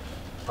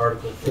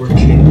 Article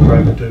 14,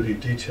 private duty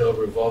detail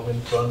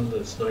revolving fund,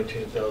 that's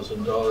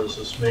 $19,000.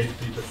 This may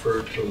be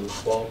deferred to the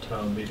fall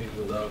town meeting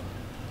without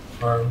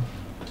harm.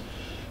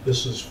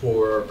 This is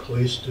for our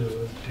police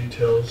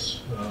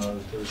details.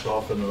 There's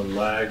often a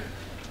lag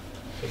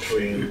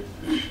between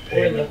We're in the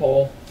payment.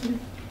 hole,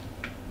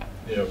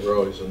 Yeah, we're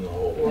always in the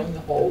hole. we're in the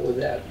hole with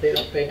that, they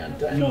don't pay on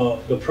time. No,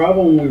 the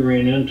problem we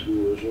ran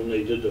into was when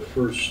they did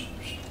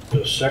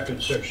the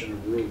second section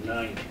of Route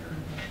 9 here,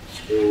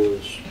 there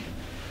was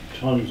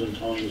tons and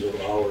tons of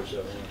hours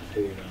that weren't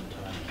paid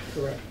on time,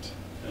 Correct.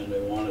 and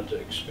they wanted to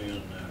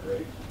expand that,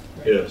 right?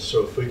 Yeah,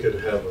 so if we could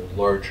have a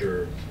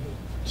larger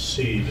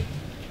seed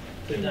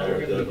in Now there,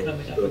 we're gonna be that'll-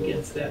 coming up that'll-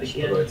 against that that's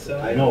again, what I so.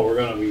 I know, we're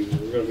gonna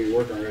be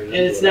working right into it.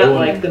 And it's I not wouldn't-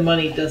 like the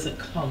money doesn't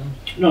come.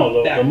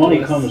 No, back the to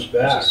money us. comes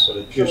back, but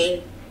it just Yeah.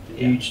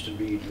 needs to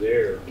be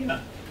there. Yeah.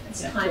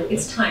 It's Absolutely.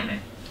 it's timing.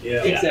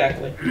 Yeah.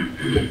 Exactly.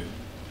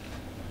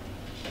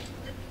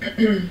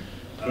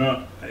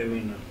 I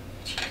mean,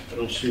 I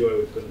don't see why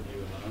we couldn't do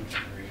an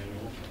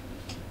annual.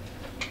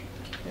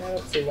 Yeah, I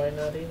don't see why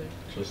not either.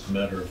 Just a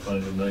matter of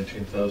finding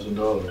 $19,000.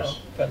 Oh,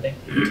 funding.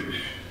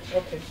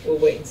 Okay, we'll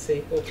wait and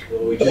see. We'll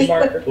Well, we put a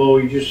marker. Well,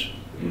 we just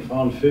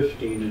found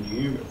 15 in the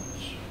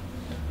ambulance.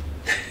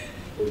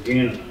 We're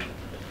gaining on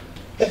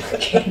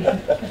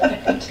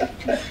it.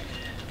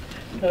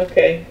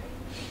 Okay,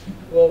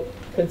 we'll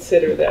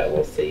consider that,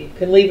 we'll see.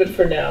 Can leave it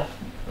for now.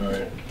 All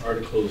right,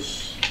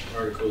 Articles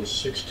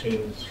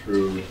 16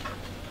 through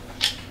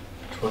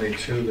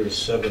 22, there's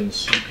 7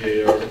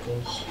 CPA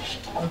articles.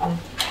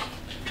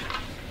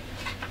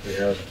 We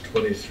have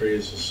 23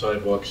 is the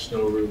sidewalk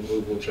snow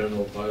removal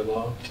general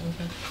bylaw.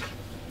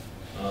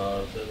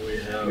 Then we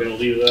have, You're gonna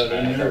leave that I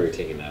in thought we there? were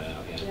taking that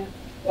out, yeah.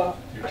 Well,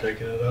 you're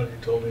taking it out, you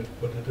told me to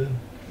put it in.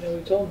 no,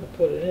 we told them to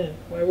put it in.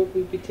 Why would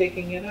we be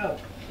taking it out?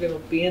 We're gonna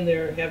be in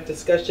there and have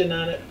discussion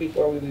on it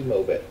before we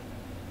remove it.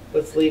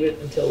 Let's leave it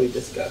until we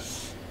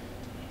discuss.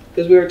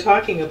 Because we were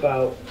talking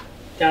about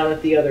down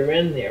at the other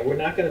end there, we're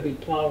not gonna be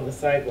plowing the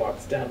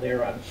sidewalks down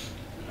there on,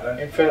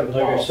 in front of the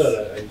Like I malls.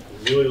 said,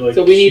 I'd really like to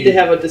So we need to see-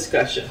 have a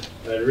discussion.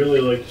 I'd really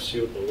like to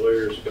see what the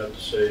lawyers got to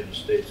say and the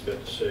state's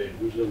got to say, and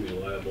who's gonna be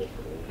liable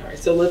for All what. right,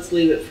 so let's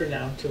leave it for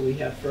now until we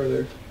have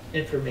further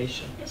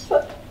information.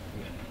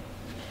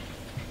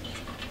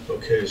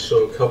 Okay,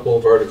 so a couple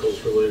of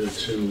articles related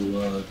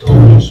to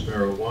adult use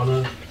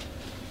marijuana.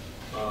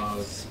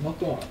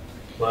 Smoke on.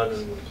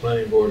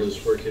 Planning board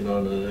is working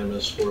on an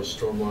MS4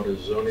 stormwater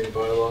zoning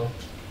bylaw.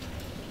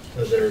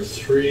 And there are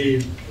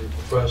 3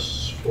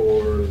 requests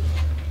for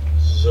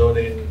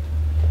zoning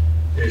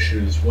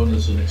issues. One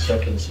is an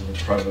acceptance of a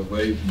private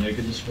way,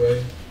 Megan's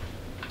Way.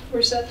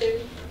 Where's that,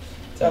 David?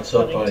 That's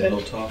up by Huntington.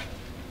 Hilltop.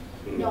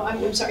 No,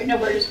 I'm sorry, no,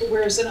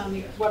 where is it on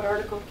the, what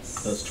article?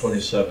 That's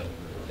 27.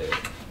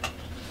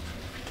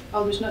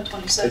 Oh, there's no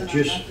 27 on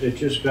that. It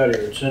just got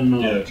here, it's in,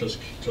 Yeah, uh, it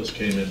just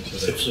came in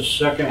today. it's the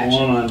second Gotcha.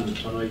 one on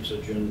tonight's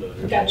agenda.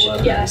 There's a Gotcha,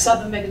 letter. yeah, I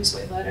saw the Megan's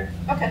Way letter.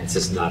 Okay. It's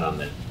just not on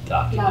the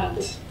Not on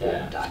document. the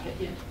Yeah. docket,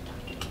 yeah.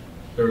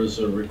 There is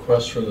a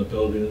request from the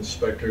building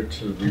inspector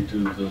to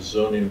redo the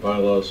zoning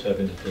bylaws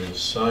having to do with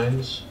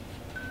signs.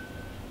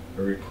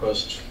 A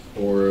request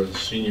for a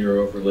senior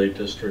overlay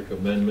district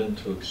amendment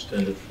to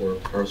extend it for a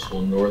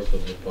parcel north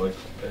of the bike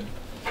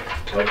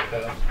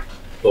path.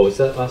 What was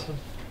that last one?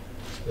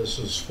 This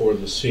is for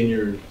the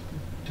senior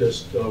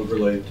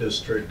overlay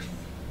district,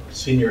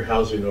 senior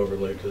housing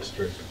overlay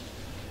district.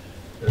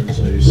 There's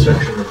a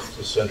section of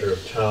the center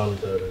of town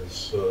that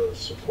is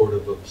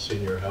supportive of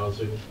senior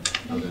housing.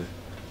 Okay.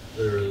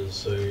 There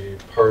is a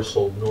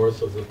parcel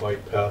north of the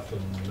bike path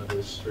in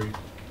Middle Street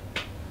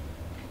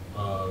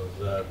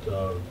that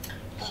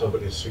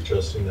somebody's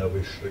suggesting that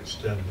we should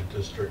extend the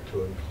district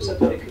to So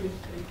include it could be-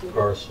 that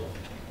parcel.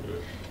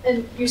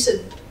 And you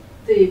said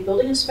the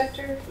building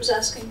inspector was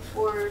asking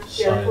for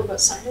the article about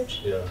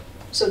signage? Yeah.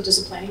 So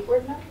does the planning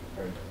board know?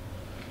 Or-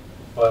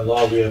 By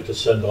law, we have to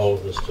send all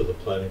of this to the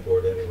planning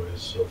board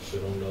anyways, so if they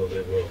don't know,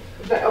 they will.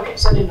 But, okay,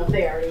 so I didn't know if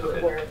they already were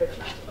Okay. aware of it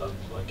or not.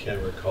 I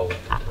can't recall it.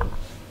 at the time.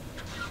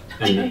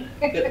 And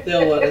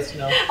They'll let us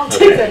know. I'll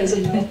take that as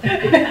a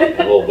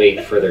no. we'll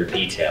wait further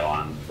detail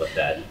on what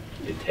that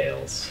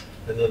entails.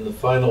 And then the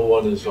final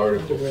one is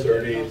Article Where the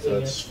 30, housing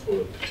that's is.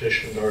 for a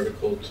petitioned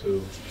article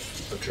to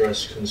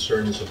address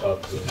concerns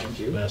about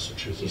the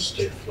Massachusetts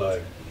state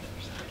flag.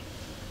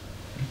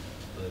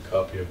 And a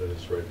copy of it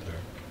is right there.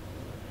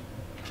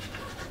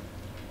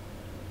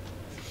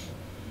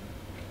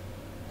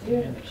 Do you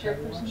have a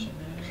chairperson?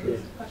 Sure.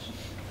 Question.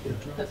 Yeah.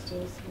 The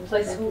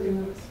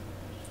placeholder,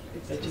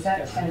 is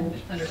that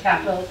 10 under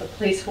capital, the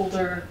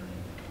placeholder,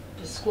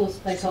 the school's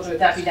placeholder, would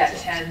that be that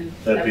 10?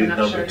 That'd that be we're not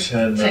number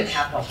sure? 10. 10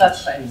 capital,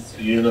 that's fine.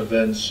 The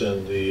univents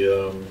and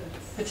the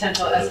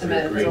Potential the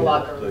estimate of the green-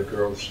 locker The room.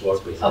 girls'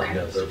 locker room, Okay.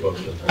 yeah, they're both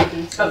in there.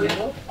 Okay.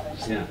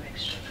 Yeah.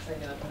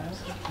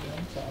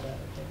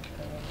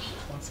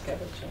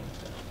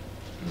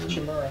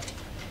 Chimera.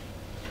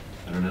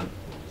 I don't know.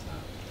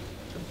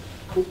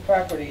 Whose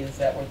property is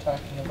that we're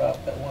talking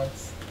about that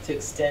wants to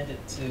extend it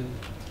to?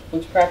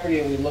 Which property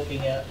are we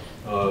looking at?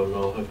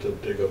 I'll have to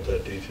dig up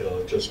that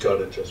detail. I just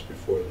got it just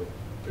before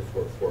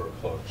 4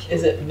 o'clock. so-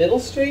 Is it Middle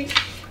Street,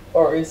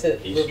 or is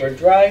it East River Street.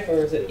 Drive,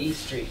 or is it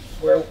East Street?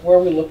 Where are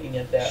we looking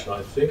at that?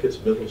 I think it's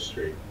Middle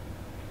Street.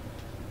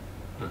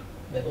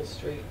 Middle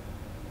Street?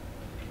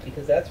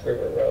 Because that's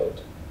River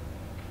Road,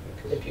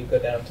 if you go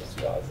down to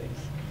Swazi's.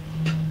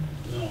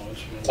 No,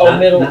 it's. Oh, Not-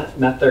 middle.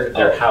 Not their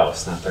Oh.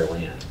 house, not their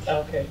land.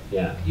 Okay,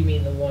 Yeah, you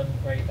mean the one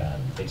right on?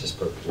 they just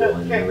put a pool in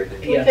and Okay. everything.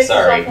 Can we Yeah, take this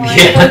sorry.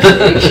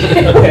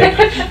 offline?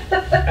 Okay.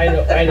 I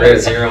know, We're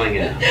zeroing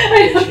in.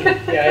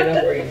 Yeah, I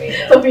know where you mean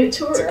There'll now. be a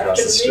tour It's across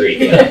after the the street.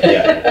 meeting.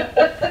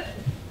 Yeah.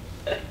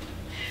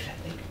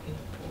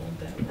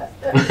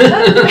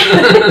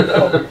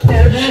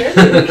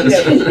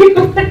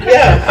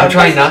 Yeah. I'm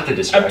trying not to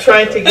distract. I'm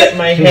trying to you. get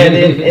my head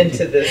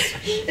into this,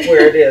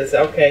 where it is.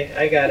 Okay,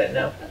 I got it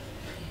now.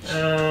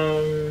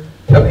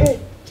 Okay.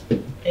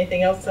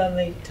 Anything else on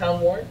the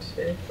town warrant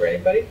for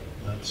anybody?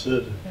 That's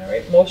it. All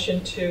right,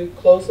 motion to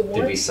close the Did we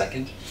warrant?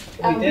 second?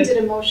 We did. did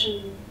a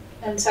motion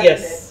and seconded.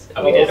 Yes,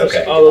 Oh, we did,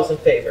 okay. All those in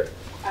favor?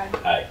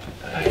 Aye.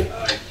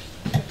 Aye.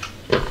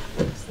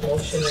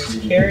 Motion is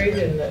carried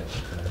and the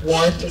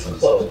warrant is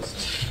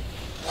closed.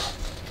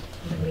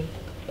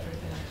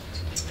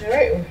 All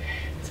right,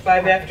 it's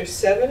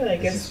 7:05, and I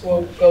guess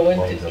we'll go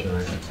into.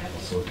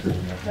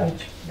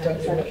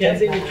 Dr.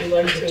 Mackenzie, would you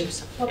like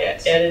to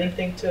add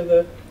anything to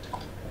the?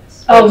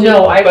 Oh,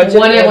 no, I Budget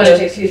wanted budget.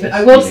 to, excuse me,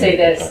 I will say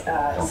this,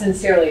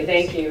 sincerely,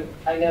 thank you.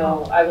 I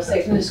know, I will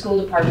say from the school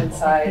department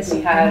side,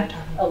 we had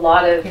a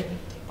lot of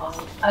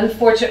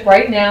unfortunate,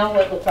 right now,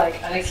 what look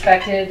like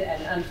unexpected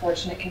and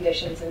unfortunate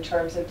conditions in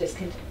terms of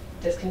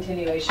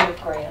discontinuation of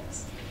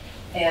grants.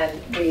 And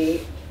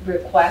the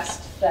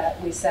request that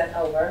we sent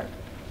over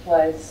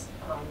was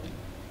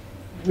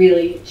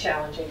really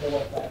challenging to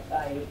work with.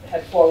 I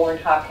had forewarned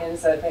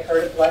Hopkins that if they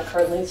heard a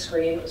blood-curdling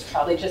scream, it was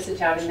probably just a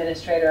town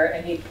administrator,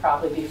 and he'd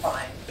probably be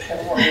fine.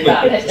 Don't worry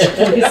about it.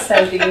 We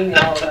sent the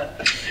email over.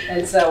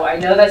 And so I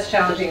know that's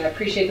challenging. I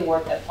appreciate the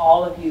work that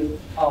all of you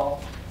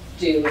all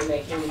do in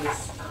making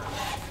these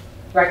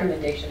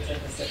recommendations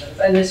and decisions.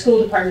 And the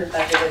school department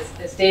budget,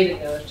 as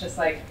David knows, just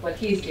like what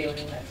he's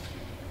dealing with,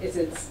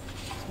 is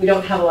we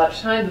don't have a lot of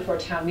time before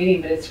town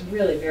meeting, but it's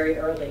really very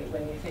early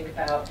when you think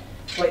about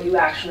what you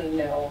actually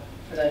know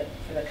for the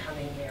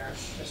coming year.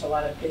 There's a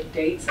lot of big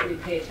dates that we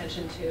pay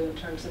attention to in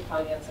terms of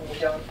finance, and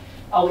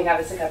all we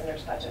have is the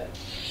governor's budget.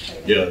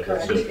 Yeah,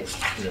 Correct? that's it.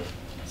 Yeah.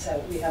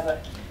 So we have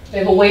a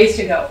ways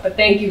to go, but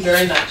thank you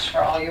very much for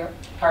all your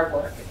hard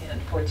work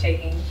and for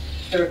taking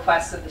the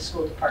requests of the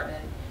school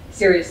department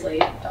seriously,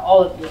 to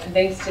all of you, and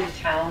thanks to the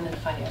town and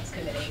finance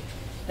committee.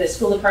 The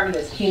school department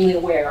is keenly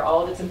aware,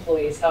 all of its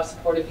employees, how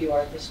supportive you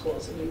are of the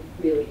schools, and we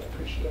really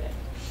appreciate it.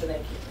 So thank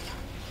you.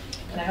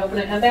 And I hope when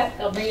I have that,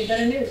 they'll bring you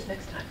better news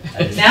next time.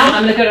 But now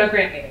I'm going to go to a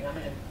grant meeting. I'm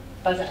going to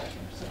buzz out.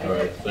 So All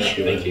right, thank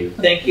you. Thank you.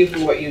 Thank you for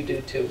what you do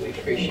too, we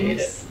appreciate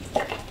it.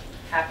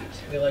 Happy to.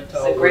 We like to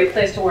It's all a great work.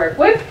 place to work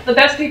with the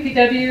best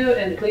DPW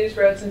and the cleanest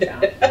roads in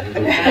town.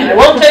 And I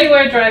won't tell you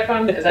where I drive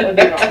from because that would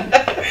be wrong.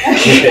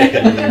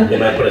 You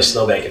might put a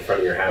snowbank in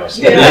front of your house.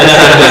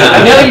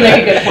 I know you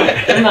make a good point.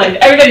 Never mind.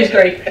 Everybody's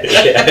great.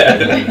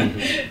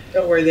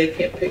 Don't worry, they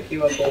can't pick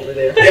you up over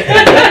there.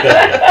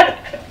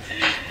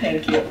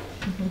 Thank you.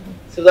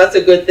 So that's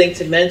a good thing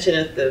to mention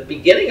at the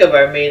beginning of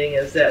our meeting,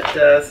 is that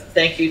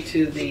thank you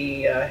to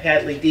the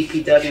Hadley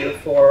DPW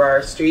for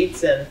our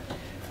streets and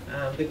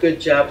the good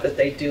job that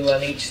they do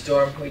on each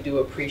storm. We do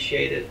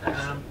appreciate it.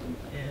 And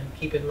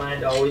keep in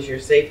mind always your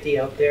safety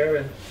out there.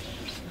 And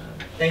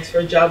thanks for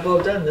a job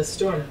well done this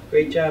storm.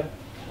 Great job.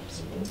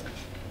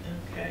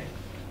 Okay.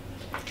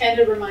 And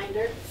a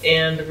reminder,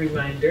 And a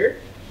reminder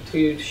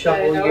to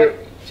shovel Fire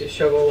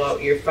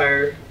out your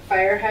fire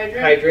fire hydrant.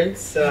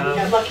 hydrants. We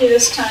got lucky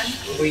this time.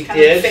 We Kind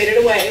of did.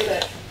 faded away,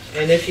 but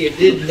And if you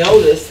did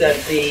notice that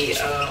the city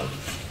of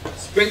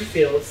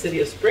Springfield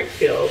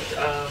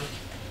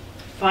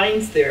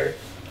fines their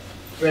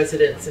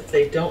residents if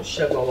they don't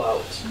shovel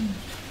out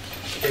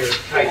their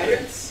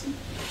hydrants.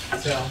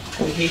 So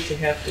we hate to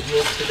have to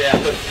move to that,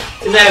 but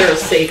it's a matter of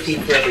safety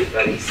for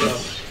everybody, so.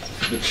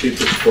 The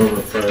cheapest form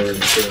of fire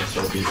insurance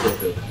will be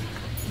good.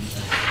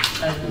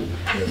 Yeah.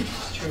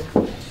 It's true.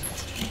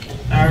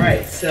 All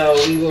right, so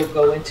we will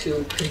go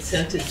into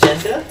consent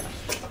agenda,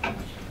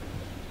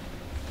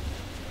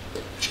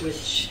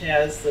 which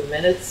has the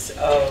minutes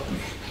of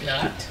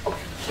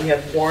we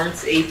have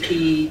warrants AP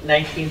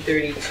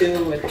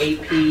 1932 and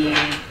AP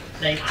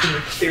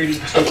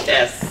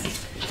 1932S.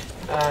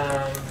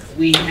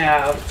 We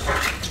have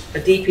a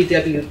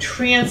DPW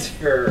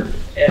transfer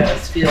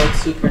as field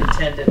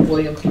superintendent.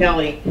 William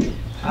Kelly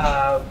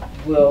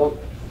will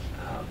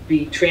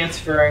be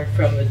transferring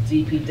from the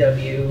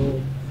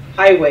DPW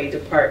Highway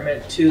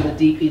Department to the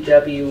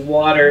DPW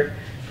Water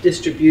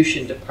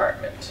Distribution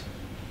Department.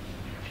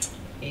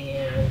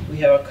 And we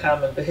have a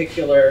common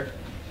vehicular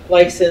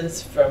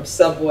license from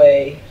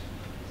Subway,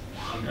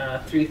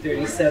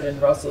 337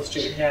 Russell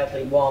Street,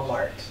 Hadley,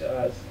 Walmart,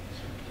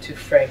 to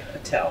Frank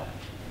Patel.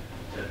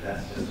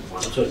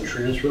 It's a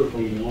transfer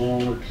from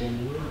Walmart to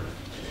Walmart.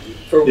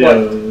 For Yeah, what?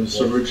 it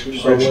was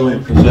originally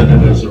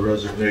presented as a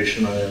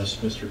resignation. I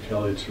asked Mr.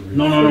 Kelly to rephrase.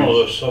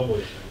 No, the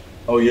subway.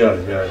 Oh, yeah,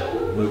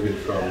 moving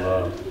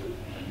from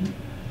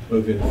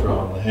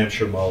the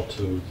Hampshire Mall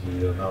to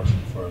the Mountain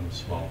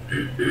Farms Mall.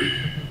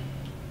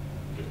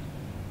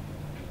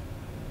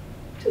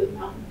 to the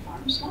Mountain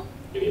Farms Mall.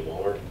 You mean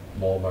Walmart?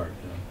 Walmart,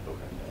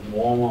 yeah.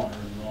 Walmart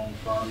and Long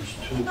Farms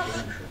to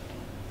Hampshire.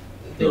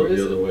 No,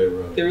 the other way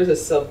around. There is a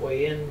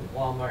Subway in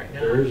Walmart now.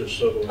 There is a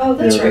subway. Oh,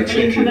 that's Yeah, right, they're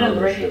when you come in changing on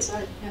the right hand ownership.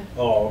 side, yeah.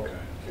 Oh, okay.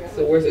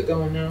 So where's it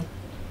going now?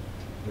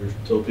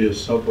 There'll be a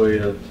Subway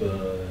at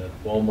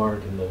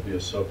Walmart, and there'll be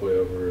a Subway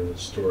over in the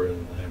store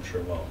in the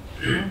Hampshire Mall.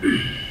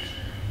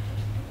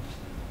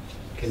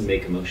 Can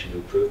make a motion to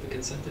approve the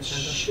consent agenda?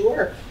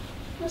 Sure.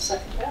 I'll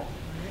second that. All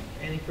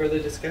right. Any further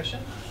discussion?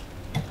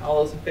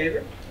 All those in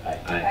favor? Aye.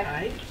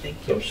 Aye.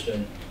 Thank you.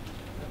 Abstain.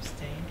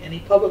 Abstain. Any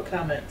public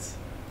comments?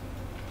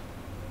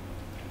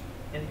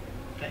 Any?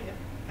 Not yet.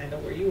 I know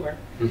where you are.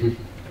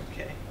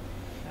 Okay.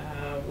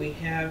 We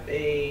have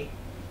we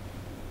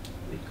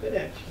could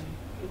actually,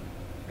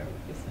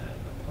 It's not an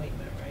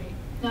appointment, right?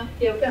 No,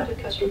 yeah, we Yeah, got to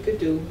that's cut what we could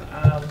do.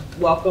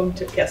 Welcome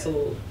to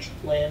Kessel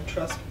Land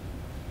Trust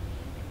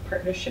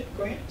Partnership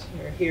Grant.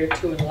 You're here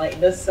to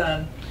enlighten us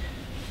on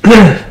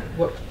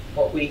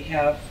what we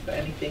have,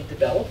 anything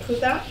developed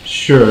with that.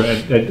 Sure.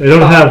 I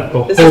don't have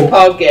a This whole... is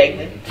Paul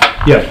Gagnon.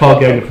 Yeah, Paul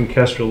Gagnon from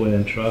Kestrel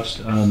Land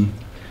Trust.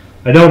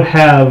 I don't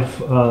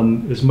have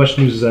as much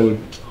news as I would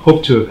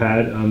hope to have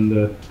had.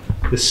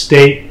 The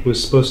state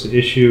was supposed to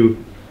issue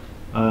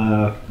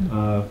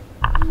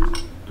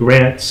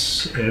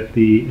grants at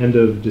the end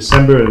of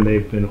December, and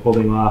they've been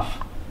holding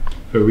off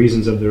for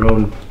reasons of their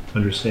own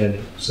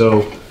understanding.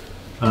 So,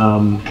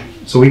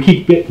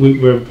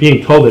 we're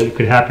being told that it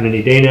could happen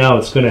any day now.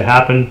 It's going to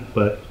happen,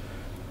 but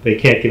they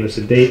can't give us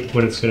a date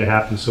when it's going to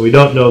happen. So we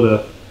don't know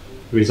the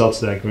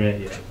results of that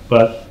grant yet.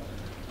 But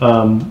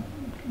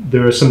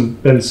there are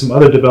been some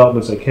other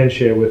developments I can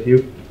share with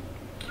you.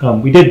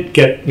 We did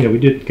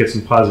get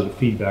some positive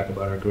feedback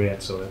about our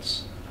grant, so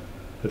that's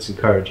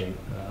encouraging.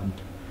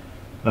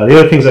 The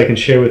other things I can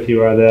share with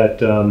you are that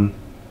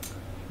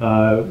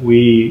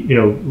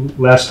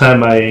last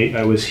time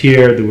I was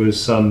here, there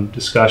was some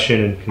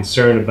discussion and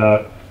concern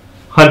about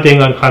hunting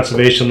on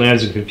conservation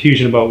lands and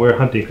confusion about where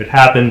hunting could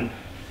happen,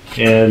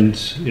 and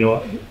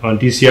on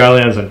DCR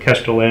lands, on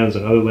Kestrel lands,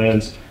 and other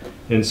lands.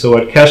 And so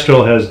what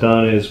Kestrel has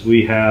done is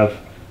we have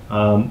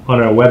on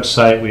our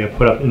website, we have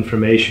put up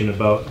information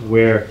about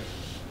where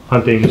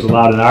hunting is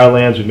allowed in our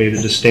lands. We've made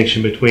a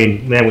distinction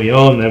between land we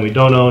own and land we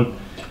don't own.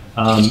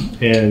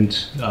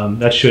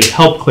 That should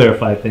help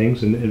clarify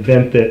things. In the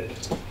event that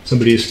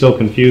somebody is still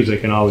confused, they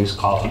can always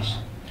call us.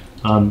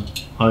 On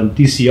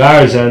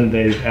DCR's end,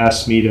 they've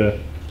asked me to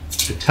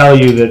tell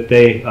you that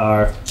they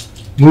are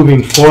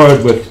moving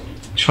forward with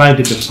trying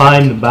to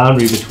define the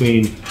boundary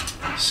between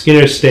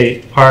Skinner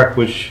State Park,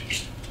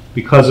 which,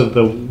 because of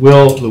the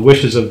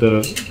wishes of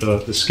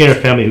the Skinner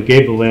family who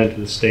gave the land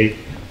to the state,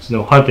 there's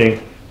no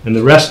hunting, and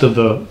the rest of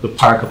the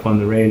park up on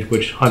the range,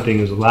 which hunting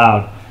is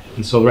allowed.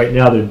 And so right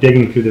now they're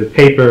digging through their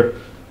paper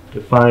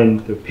to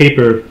find the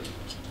paper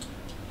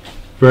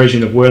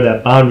version of where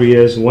that boundary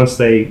is. And once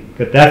they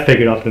get that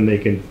figured out, then they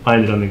can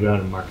find it on the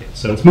ground and mark it.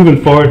 So it's moving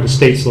forward. The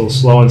state's a little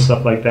slow and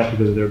stuff like that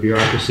because of their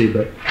bureaucracy,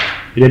 but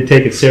they did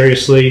take it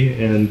seriously,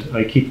 and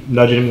I keep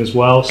nudging them as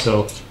well.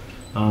 So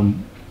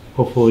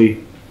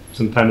hopefully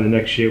sometime in the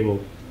next year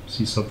we'll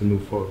see something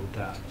move forward with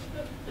that.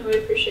 And we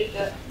appreciate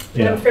that.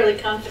 Yeah. And I'm fairly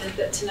confident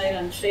that tonight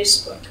on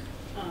Facebook,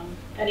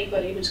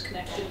 anybody who's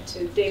connected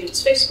to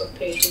David's Facebook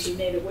page will be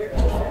made aware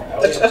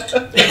of it.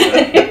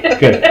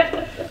 Good.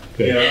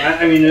 Good. Yeah,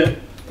 I mean, the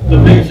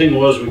big thing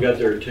was we got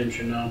their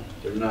attention now.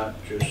 They're not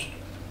just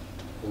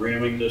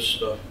ramming this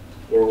stuff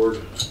forward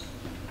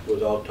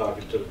without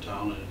talking to the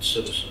town and its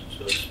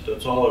citizens.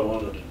 That's all I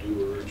wanted to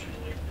do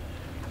originally.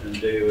 And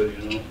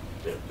David,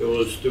 there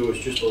was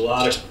just a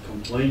lot of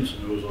complaints,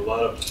 and there was a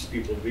lot of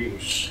people being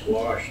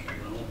squashed,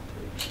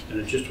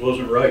 and it just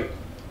wasn't right.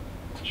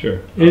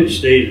 Sure. It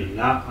stayed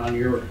not on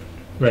your end.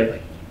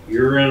 Right.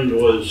 Your end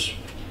was,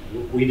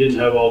 we didn't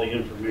have all the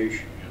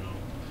information,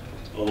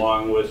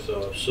 along with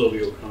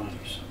Silvio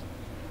Conti's.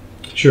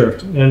 Sure.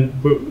 And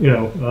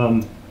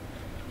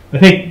I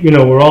think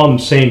we're all on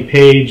the same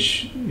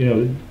page,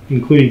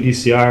 including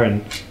DCR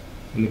and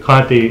the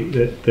Conti,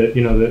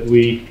 that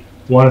we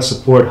want to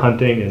support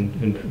hunting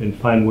and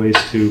find ways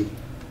to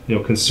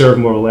conserve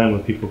more land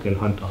when people can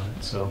hunt on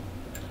it. So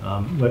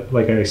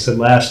like I said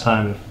last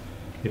time,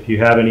 if you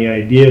have any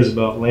ideas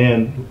about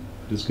land,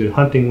 there's good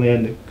hunting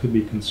land that could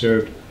be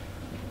conserved,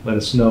 let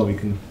us know. We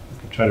can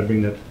try to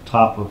bring that to the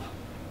top of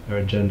our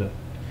agenda.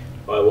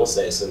 Well, I will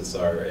say,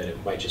 and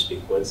it might just be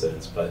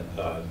coincidence, but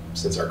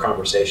since our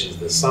conversations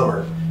this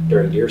summer,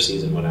 during deer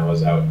season when I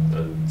was out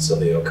on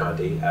Silvio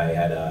Conti, I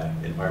had an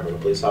environmental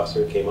police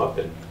officer who came up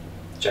and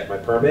checked my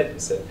permit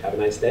and said, have a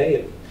nice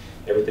day, and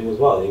everything was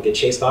well. I didn't get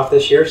chased off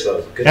this year,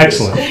 so good.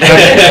 Excellent.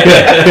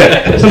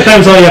 Good.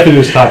 Sometimes all you have to do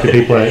is talk to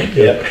people and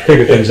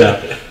figure things out.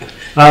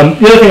 The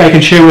other thing I can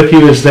share with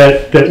you is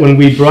that when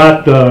we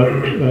brought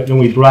the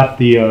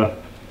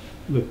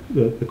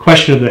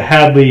question of the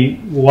Hadley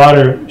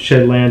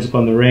watershed lands up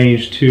on the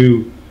range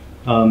to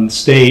the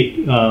state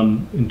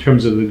in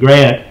terms of the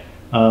grant,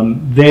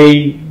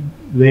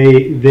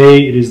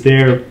 it is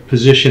their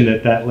position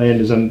that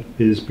land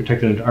is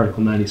protected under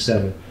Article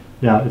 97.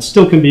 Now, it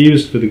still can be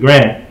used for the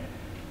grant.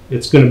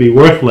 It's going to be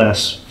worth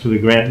less for the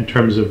grant in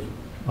terms of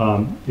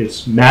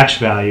its match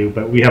value,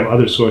 but we have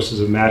other sources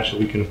of match that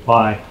we can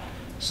apply.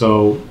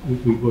 So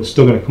we're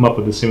still going to come up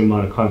with the same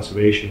amount of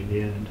conservation in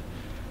the end.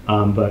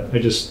 But I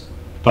just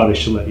thought I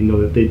should let you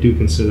know that they do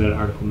consider that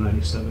Article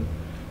 97.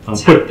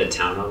 The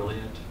town-owned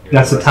land?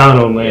 That's the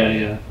town-owned land,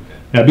 yeah.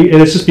 Okay.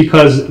 And it's just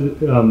because they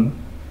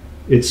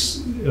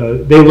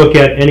look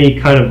at any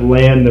kind of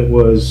land that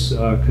was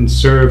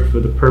conserved for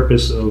the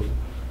purpose of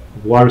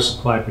water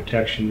supply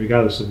protection,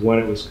 regardless of when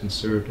it was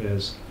conserved,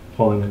 as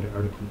falling under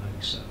Article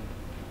 97.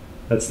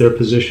 That's their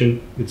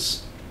position.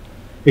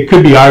 It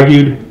could be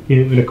argued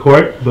in a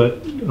court,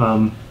 but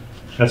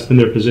that's been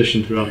their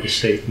position throughout the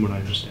state, from what I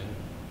understand.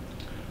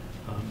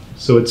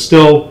 So it's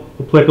still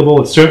applicable.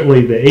 And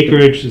certainly the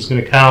acreage is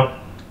going to count,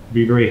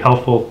 be very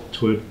helpful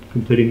toward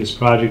completing this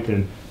project,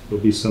 and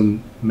there'll be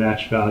some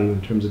match value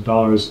in terms of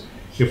dollars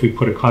if we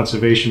put a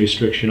conservation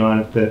restriction on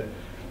it that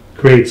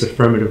creates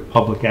affirmative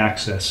public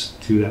access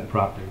to that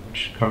property,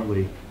 which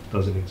currently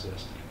doesn't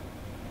exist.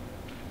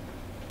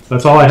 So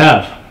that's all I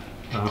have.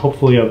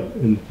 Hopefully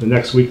in the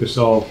next week or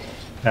so I'll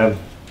have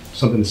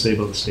something to say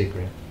about the state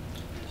grant.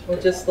 Well,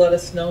 just let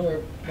us know.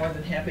 We're more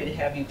than happy to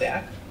have you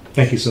back.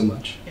 Thank you so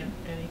much. Yeah,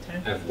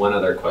 anytime. I have one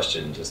other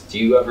question. Just, do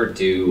you ever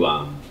do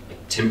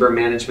timber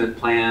management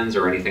plans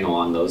or anything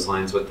along those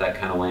lines with that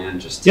kind of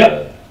land? Just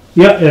Yep.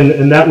 Yeah,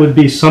 and that would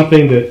be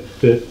something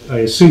that I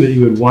assume that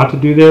you would want to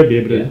do there, be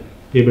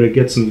able to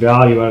get some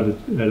value out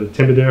of the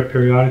timber there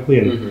periodically,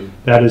 and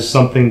that is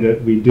something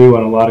that we do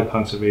on a lot of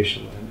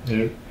conservation land.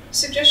 And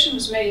Suggestion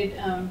was made,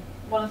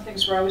 one of the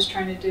things we're always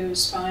trying to do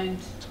is find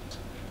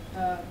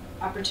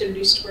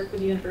opportunities to work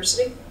with the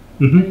university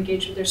and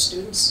engage with their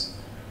students.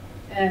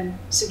 And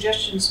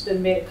suggestions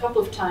been made a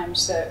couple of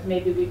times that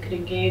maybe we could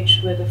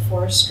engage with a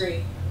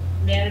forestry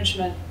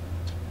management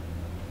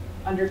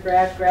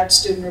undergrad, grad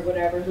student or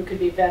whatever who could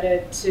be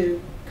vetted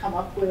to come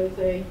up with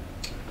a...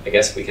 I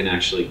guess we can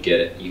actually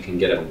you can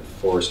get a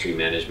forestry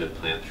management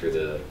plan through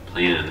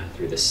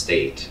the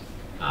state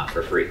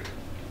for free,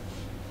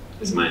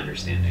 is my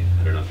understanding.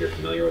 I don't know if you're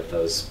familiar with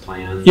those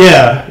plans.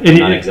 Yeah. I'm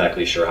not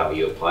exactly sure how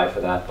you apply for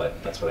that,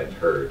 but that's what I've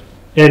heard.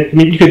 And I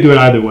mean, you could do it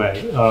either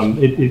way.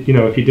 You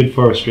know, if you did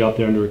forestry out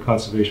there under a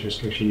conservation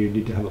restriction, you'd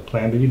need to have a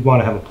plan, but you'd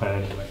want to have a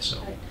plan anyway.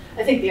 So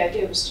I think the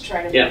idea was to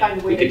try to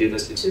find a way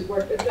to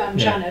work with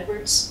John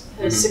Edwards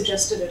has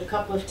suggested it a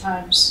couple of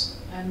times,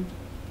 and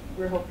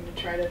we're hoping to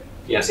try to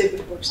see if we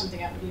can work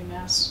something out with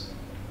UMass.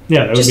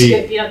 Yeah, that would just be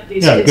to get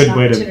these kids an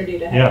opportunity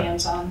to have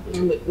hands-on.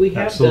 We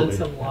have done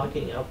some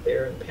logging out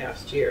there in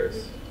past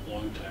years.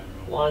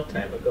 Long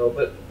time ago,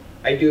 but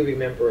I do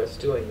remember us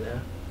doing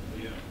that.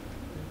 Yeah.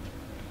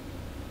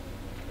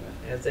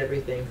 As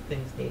everything,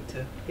 things need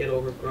to get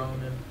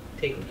overgrown and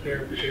taken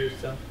care of too,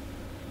 so.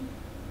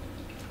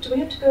 Do we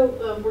have to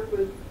go work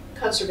with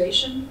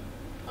conservation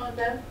on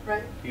that,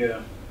 right?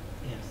 Yeah.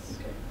 Yes.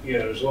 Okay. Yeah,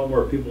 there's a lot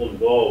more people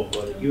involved,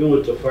 but even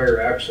with the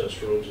fire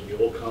access roads and the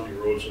old county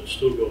roads that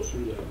still go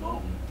through that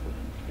mountain,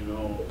 you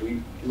know,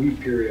 we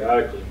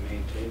periodically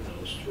maintain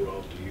those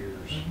throughout the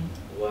years.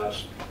 The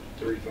last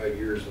 35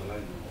 years that I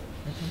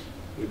know,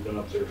 we've been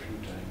up there a few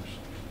times.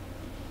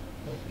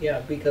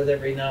 Yeah, because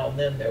every now and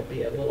then there'll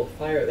be a little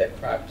fire that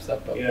crops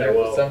up there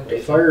well, for some the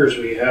reason. fires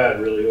we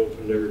had really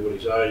opened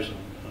everybody's eyes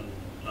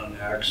on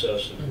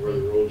access and where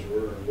the roads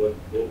were and what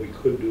we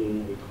could do and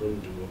what we couldn't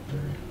do up there.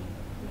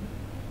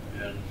 You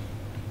know? And,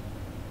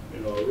 you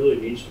know, it really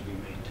needs to be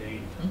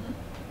maintained.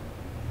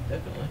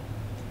 Definitely.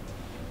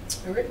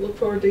 All right, look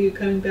forward to you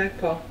coming back,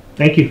 Paul.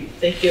 thank you.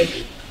 Thank you.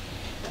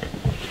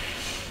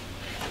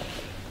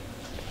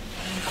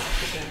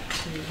 Back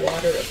to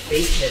water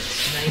abatement,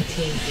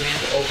 19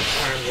 Grand Oak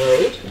Farm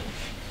Road.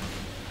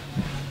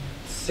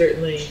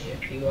 Certainly,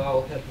 if you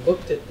all have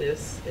looked at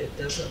this, it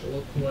doesn't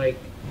look like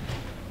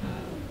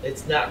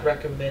it's not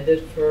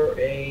recommended for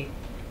a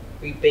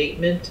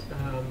rebatement.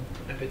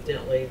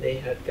 Evidently, they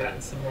had gotten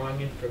some wrong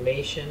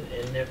information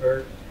and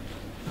never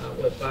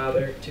would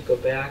bother to go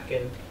back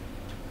and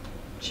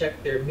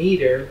check their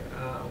meter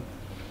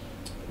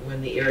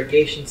when the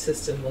irrigation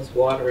system was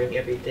watering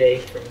every day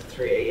from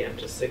 3 a.m.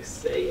 to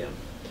 6 a.m.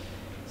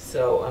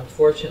 So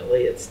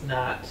unfortunately, it's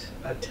not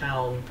a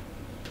town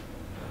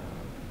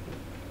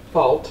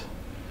fault.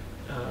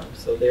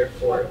 So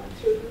therefore,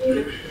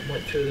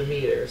 went through the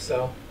meter.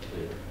 So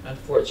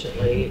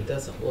unfortunately, it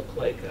doesn't look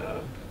like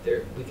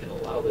we can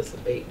allow this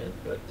abatement.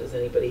 But does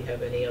anybody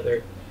have any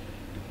other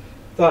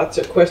thoughts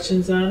or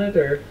questions on it,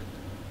 or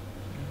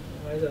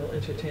otherwise I'll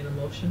entertain a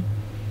motion.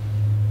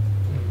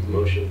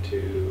 Motion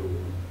to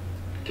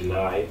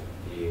deny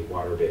the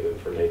water abatement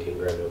for 19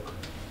 Grand Oak.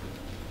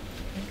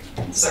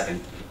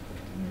 Second.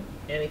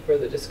 Any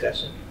further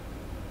discussion?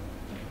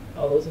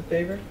 All those in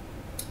favor?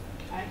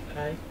 Aye.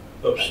 Aye.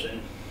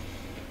 Abstain.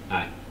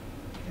 Aye.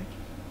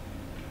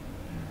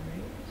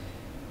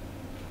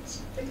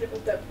 Thinking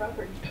about that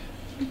property.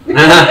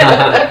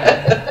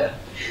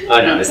 Oh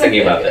no, I was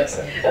thinking about this.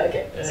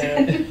 Okay.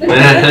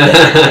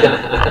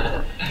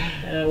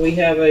 We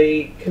have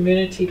a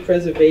Community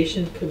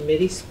Preservation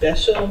Committee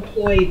Special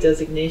Employee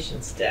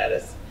Designation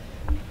Status.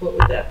 What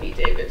would that be,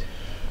 David?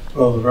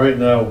 Well, right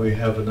now we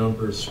have a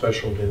number of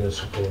special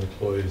municipal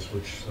employees,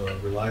 which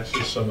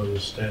relaxes some of the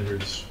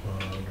standards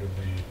under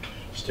the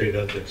State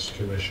Ethics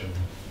Commission,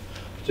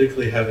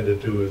 particularly having to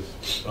do with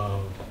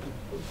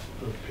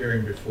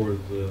appearing before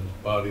the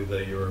body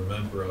that you're a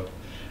member of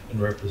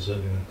and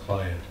representing a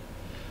client.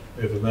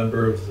 We have a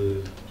member of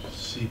the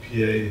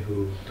CPA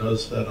who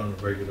does that on a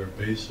regular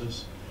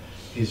basis.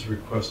 He's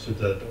requested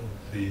that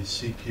the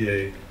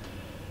CPA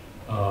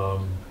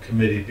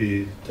committee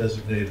be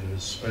designated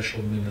as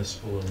special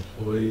municipal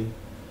employee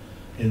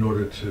in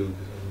order to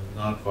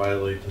not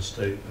violate the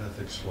state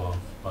ethics law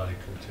by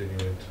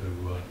continuing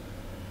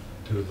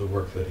to do the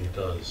work that he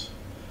does.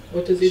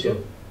 What does he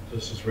do?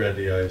 This is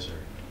Randy Iser.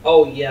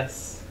 Oh,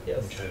 yes,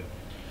 yes. Okay.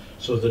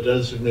 So the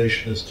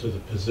designation is to the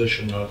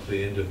position, not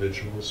the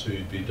individual, so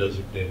you'd be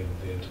designating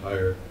the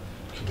entire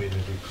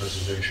Community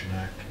Preservation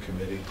Act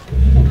Committee,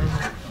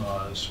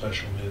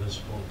 special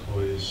municipal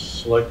employees.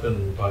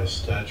 Selectmen by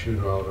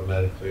statute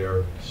automatically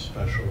are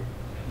special,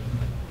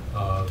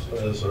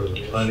 as are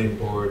the planning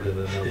board and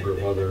a number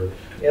of other,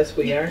 Yes,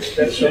 we are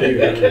special.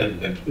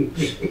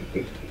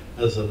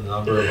 as a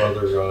number of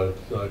other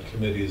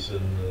committees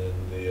in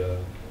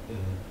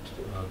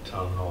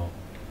town hall.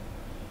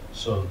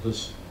 So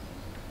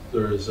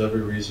there is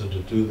every reason to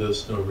do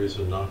this, no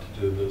reason not to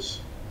do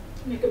this.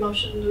 Make a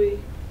motion, do we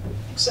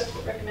accept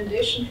the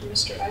recommendation from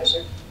Mr.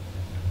 Iser?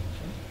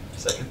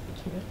 Second?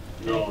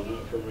 No,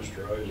 not for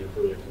Mr. Iser,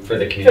 for the committee. For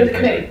the For community. the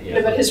committee, Yeah.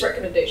 no, but his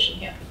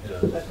recommendation, yeah.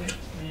 Yeah.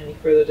 Any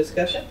further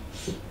discussion?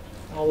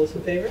 All those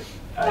in favor?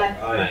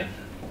 Aye.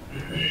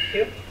 Thank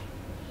you.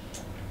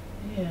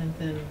 And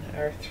then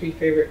our three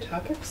favorite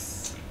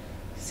topics: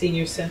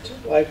 senior center,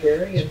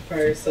 library, and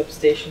fire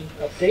substation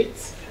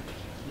updates.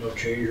 No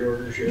change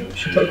orders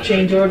yet? No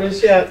change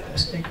orders yet. I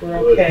think we're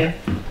okay.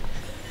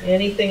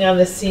 Anything on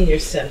the senior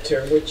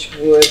center, which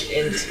would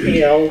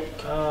entail,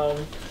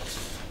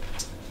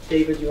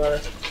 David, you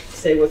want to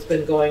say what's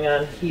been going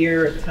on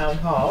here at Town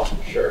Hall?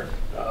 Sure.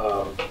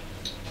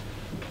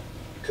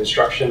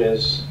 Construction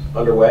is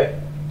underway.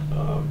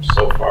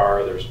 So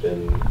far, there's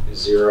been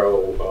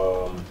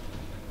 0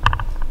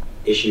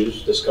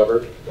 issues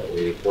discovered that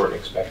we weren't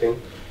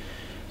expecting.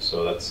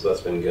 So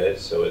that's been good.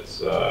 So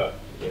it's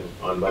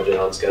on budget,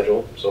 on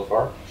schedule so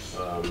far.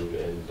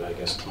 And I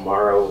guess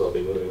tomorrow they'll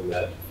be moving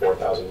that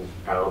 4,000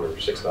 pound or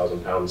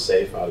 6,000 pound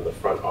safe out of the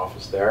front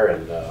office there,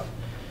 and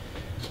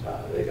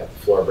they got the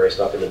floor braced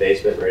up in the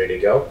basement, ready to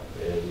go.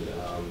 And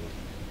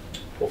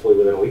hopefully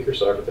within a week or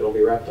so, everything will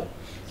be wrapped up.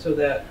 So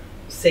that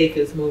safe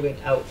is moving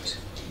out.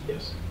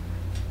 Yes,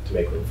 to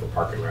make room for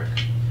park and rec.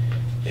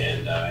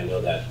 And I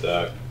know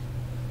that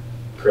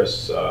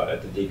Chris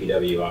at the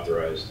DPW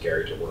authorized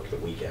Gary to work the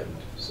weekend,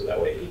 so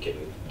that way he can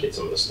get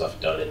some of the stuff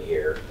done in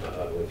here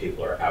when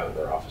people are out of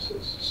their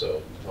offices.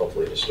 So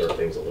hopefully to stir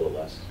things a little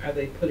less. Are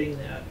they putting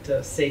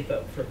that safe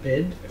up for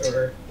bid,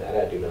 or? That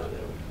I do not know.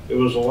 There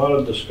was a lot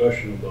of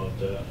discussion about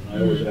that,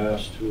 and I was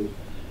asked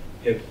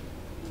if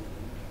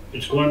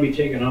it's going to be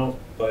taken out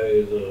by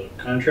the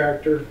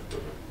contractor,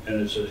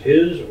 and it's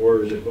his,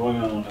 or is it going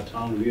on a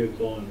town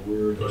vehicle and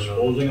we're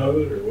disposing of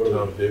it, or what?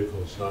 Town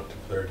vehicle is not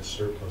declared a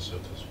surplus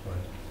at this point.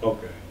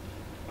 Okay.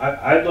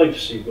 I'd like to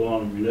see it go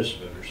on a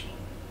municipal or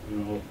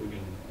something, if we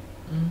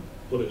can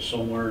put it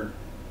somewhere.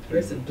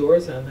 There's the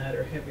doors on that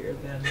are heavier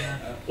than,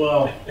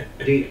 Well,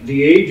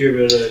 the age of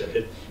it,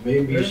 it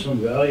may be some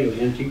value,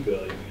 antique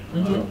value, I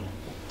don't know.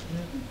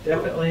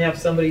 definitely have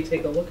somebody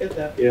take a look at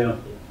that. Yeah.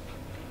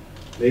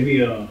 Maybe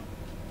the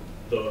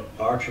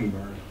auction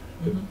barn,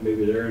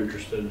 maybe they're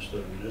interested instead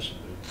of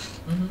municipal.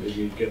 Maybe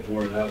you'd get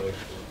more of that way.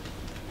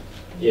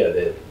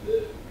 Yeah,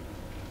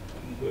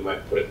 we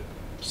might put it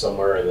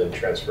somewhere and then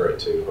transfer it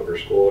to Hooker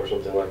School or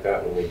something like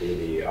that when we do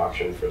the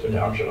auction for the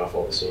auction off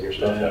all the senior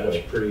stuff. That That's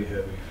way. pretty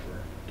heavy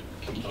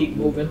for Keep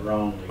moving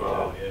around like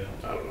that,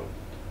 yeah. I don't know.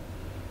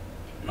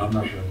 I'm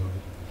not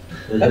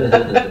going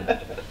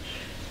to.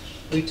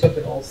 We took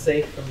an old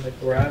safe from the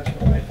garage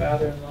when my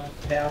father-in-law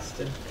passed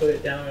and put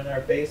it down in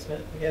our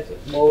basement. We had to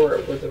lower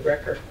it with a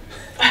wrecker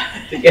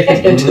to get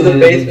it into the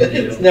basement.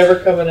 It's never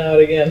coming out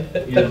again.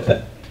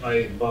 Yeah,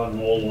 I bought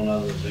an old one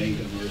out of the bank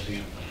in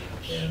Northampton.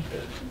 Yeah.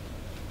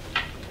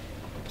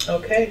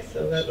 Okay,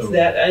 so that's So-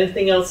 that.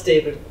 Anything else,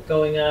 David,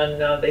 going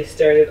on? They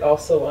started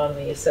also on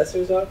the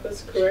assessor's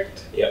office,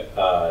 correct? Yep,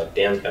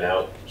 Dan's been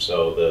out,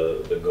 so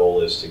the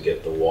goal is to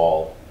get the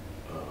wall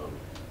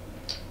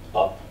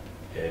up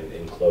and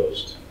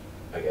enclosed,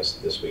 I guess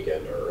this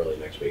weekend or early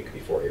next week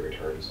before he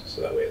returns,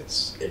 so that way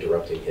it's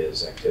interrupting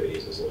his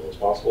activities as little as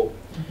possible.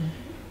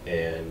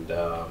 And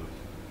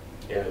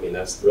yeah, I mean,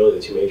 that's really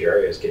the two major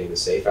areas: getting the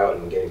safe out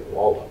and getting the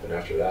wall up. And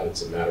after that,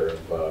 it's a matter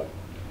of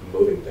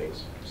moving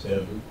things. So. Yeah.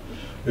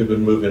 We've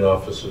been moving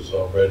offices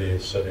already,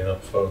 setting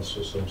up phone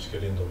systems,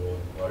 getting the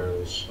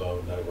wireless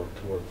network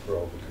to work for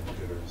all the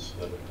computers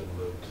that have been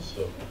moved.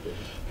 So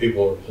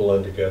people are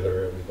pulling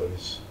together, everybody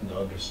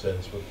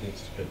understands what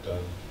needs to get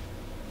done.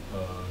 A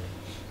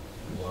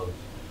lot of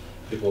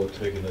people are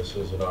taking this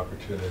as an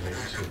opportunity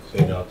to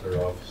clean out their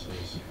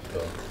offices. So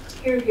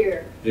Hear,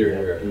 hear. here,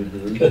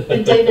 here.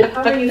 And David,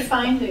 how are you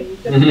finding?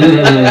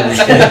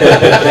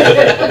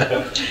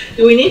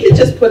 Do we need to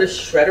just put a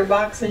shredder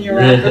box in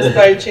your office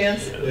by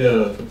chance?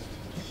 Yeah.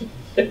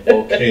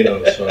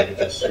 Volcano, so I can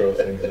just throw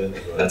things into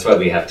it. That's why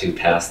we have to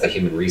pass the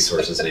human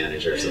resources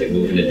manager, so they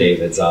move into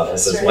David's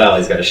office That's as right. well.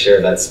 He's got to share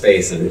that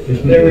space, and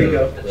There we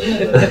go.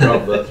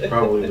 That's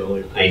probably the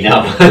only. I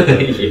know.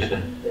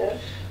 Yeah.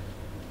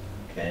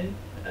 Okay.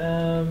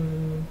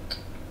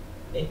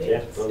 Anything Yeah,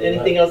 else? other than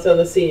Anything else on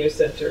the senior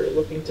center?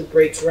 Looking to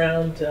break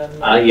ground?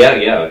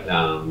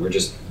 Yeah. We're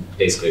just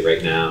basically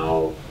right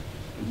now,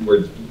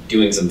 we're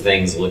doing some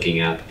things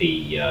looking at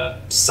the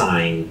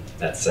sign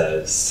that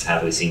says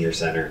Hadley Senior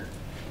Center.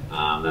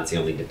 That's the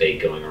only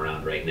debate going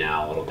around right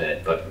now a little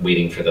bit, but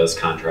waiting for those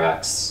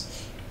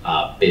contracts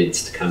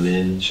bids to come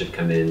in, should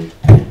come in,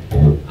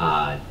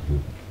 I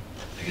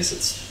guess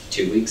it's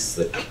 2 weeks,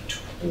 the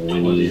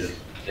 20th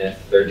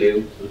they're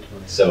due.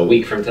 So a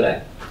week from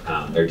today,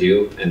 they're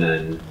due, and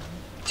then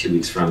 2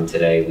 weeks from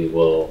today, we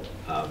will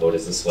vote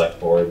as a select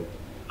board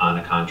on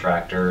a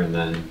contractor, and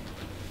then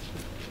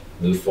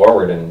move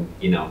forward and,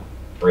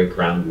 break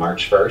ground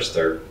March 1st,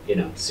 or,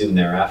 soon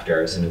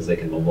thereafter, as soon as they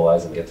can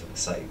mobilize and get to the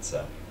site,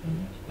 so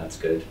that's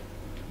good.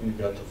 You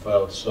got to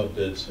file sub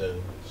bids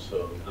in,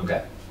 so.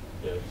 Okay.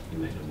 Yeah. You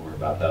might know more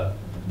about the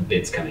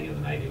bids coming in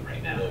than I do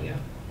right now, yeah.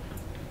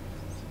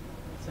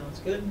 Sounds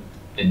good.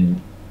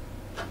 And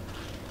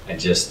I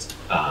just,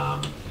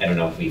 I don't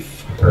know if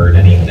we've heard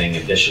anything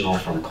additional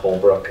from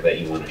Colebrook that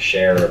you want to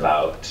share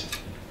about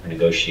our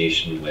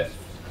negotiation with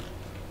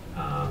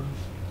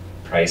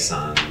price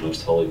on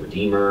Most Holy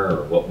Redeemer,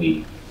 or what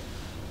we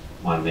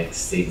want to make a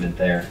statement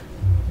there.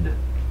 No.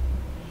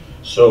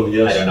 So,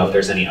 yes. I don't know if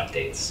there's any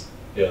updates.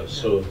 Yeah,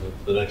 so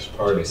the next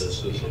part of this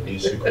is a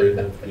lease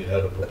agreement. We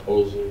had a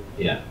proposal,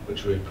 Yeah.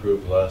 which we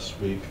approved last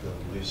week.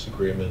 The lease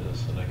agreement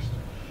is the next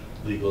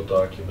legal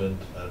document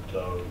that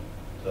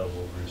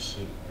we'll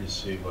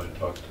receive. I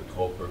talked to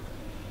Colebrook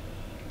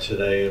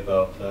today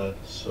about that,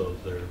 so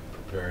they're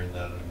preparing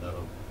that, and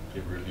that'll be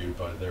reviewed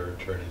by their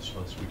attorneys.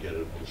 Once we get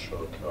it, we'll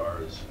show it to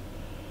ours.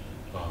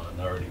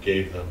 And I already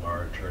gave them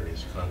our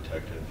attorney's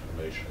contact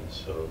information,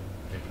 so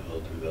maybe they'll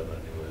do that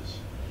anyways.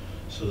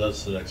 So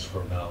that's the next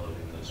formality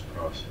in this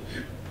process.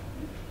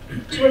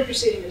 So we're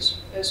proceeding as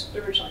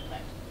originally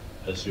planned.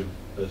 As you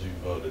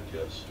voted,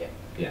 yes.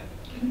 Yeah.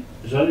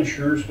 Is that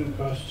insurance gonna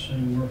cost us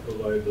any more for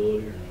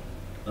liability or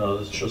not? No,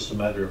 it's just a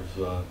matter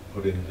of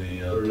putting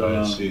the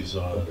diocese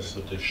on as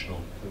additional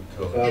I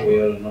coverage. thought we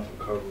had enough of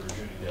coverage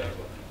anyway.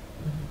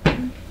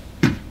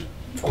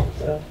 Yeah.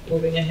 So,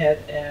 moving ahead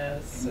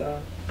as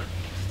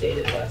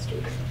stated last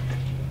week.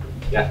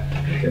 Yeah,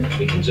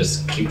 we can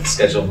just keep the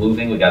schedule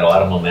moving. We got a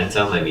lot of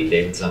momentum. I mean,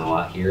 David's done a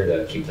lot here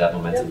to keep that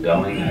momentum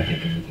going. I think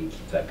if we can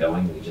keep that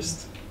going, we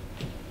just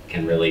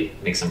can really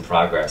make some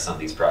progress on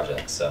these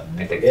projects. So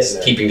I think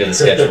just keeping to the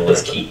schedule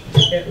is key.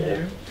 Getting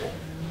there.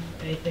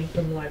 Anything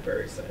from the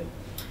library side?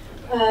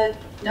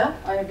 No,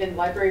 I mean,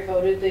 library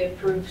voted, they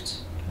approved,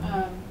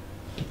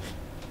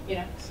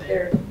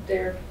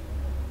 their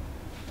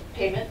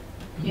payment,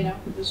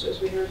 as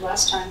we heard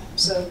last time,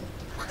 so.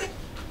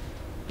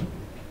 There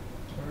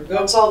we go.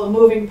 Once all the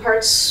moving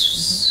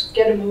parts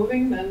get it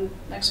moving, then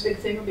next big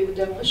thing will be the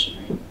demolition,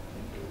 right?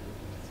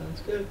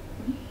 Sounds good.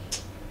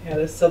 Had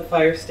a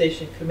sub-fire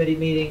station committee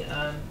meeting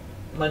on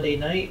Monday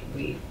night.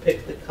 We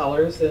picked the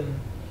colors and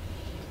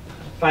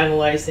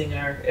finalizing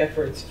our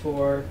efforts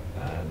for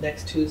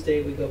next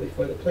Tuesday. We go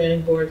before the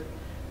planning board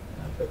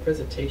for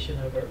presentation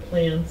of our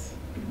plans.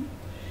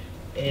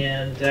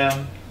 And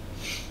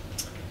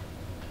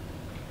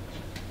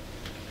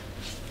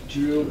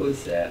Drew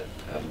was at,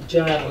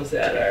 John was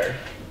at our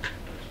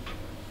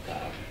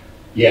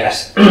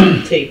Yes.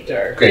 taped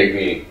our Great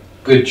meeting.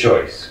 Good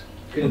choice.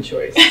 good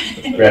choice.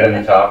 Red on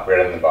the top,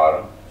 red on the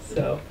bottom.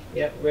 So,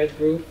 yep, red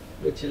roof,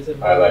 which is a.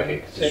 I like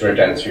it. 'Cause it's right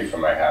down the street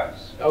from my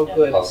house. Oh,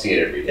 good. I'll see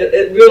it every day.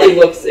 It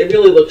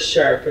really looks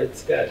sharp.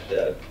 It's got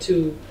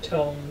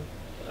two-tone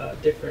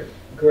different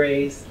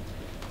grays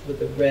with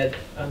the red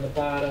on the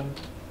bottom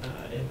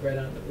and red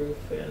on the roof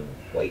and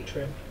white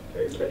trim.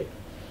 Very pretty.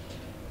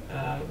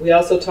 We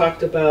also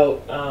talked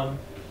about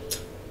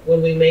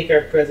when we make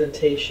our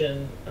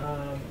presentation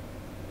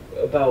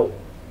about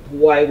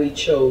why we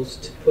chose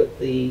to put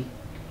the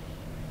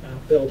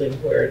building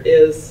where it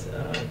is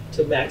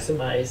to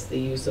maximize the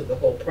use of the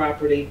whole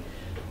property.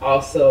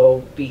 Also,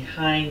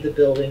 behind the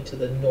building to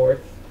the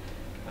north,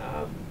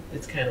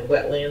 it's kind of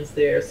wetlands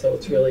there, so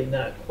it's really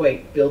not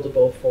quite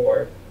buildable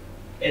for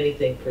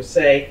anything per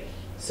se.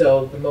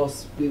 So the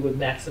most we would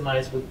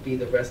maximize would be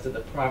the rest of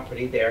the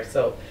property there.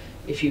 So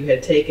if you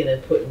had taken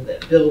and put in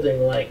that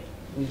building like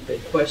we've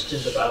been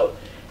questioned about,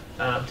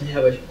 to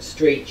have a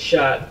straight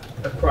shot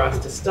across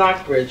to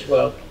Stockbridge,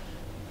 well,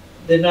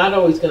 they're not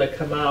always going to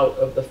come out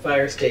of the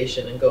fire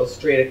station and go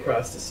straight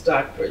across to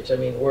Stockbridge. I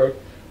mean, we're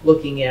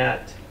looking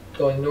at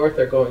going north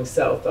or going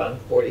south on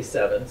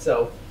 47.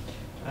 So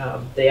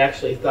they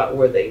actually thought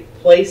where they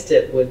placed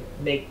it would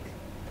make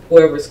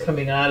whoever's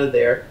coming out of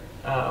there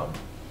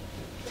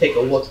take a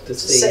look to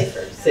see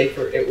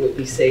safer. It would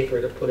be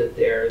safer to put it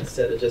there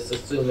instead of just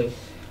assuming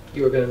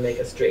you were going to make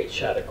a straight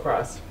shot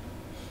across.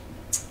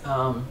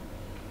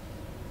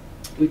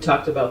 We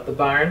talked about the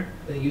barn,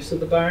 the use of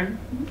the barn.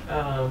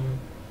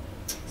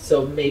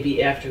 So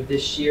maybe after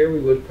this year, we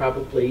would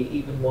probably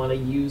even want to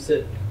use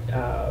it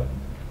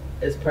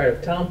as part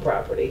of town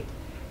property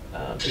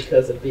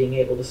because of being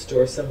able to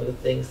store some of the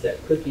things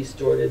that could be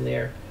stored in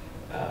there,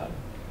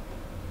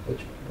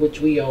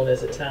 which we own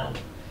as a town.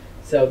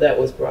 So that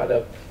was brought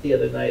up the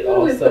other night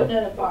also. What are we putting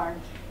in a barn?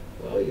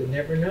 Well, you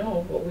never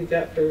know what we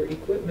got for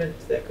equipment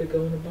that could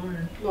go in a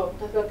barn. Well,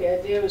 I thought the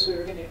idea was we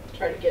were going to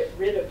try to get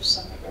rid of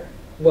some of our.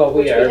 Well,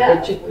 we Which are, we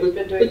have. but We've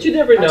been doing- you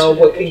never know Council's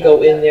what doing a can good go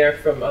job of in that. there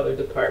from other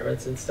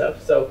departments and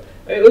stuff. So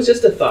It was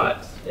just a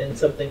thought and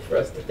something for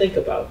us to think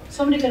about.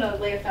 Somebody gonna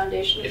lay a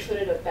foundation and put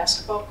in a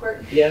basketball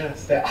court? Yes, I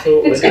was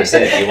absolutely. gonna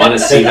say, if you want to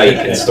see how you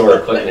can store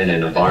equipment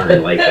in a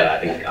barn like that, I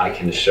think I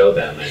can show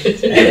them and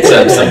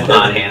get some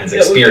on-hands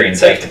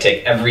experience. I have to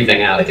take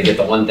everything out to get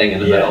the one thing in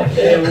the middle.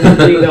 And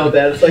we know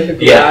that, it's like a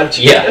Yeah, garage.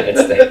 yeah,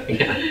 it's there,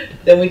 yeah.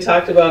 Then we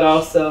talked about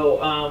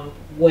also,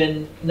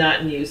 when not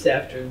in use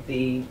after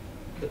the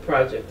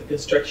project, the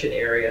construction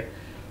area,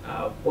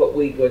 what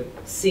we would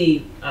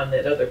see on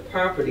that other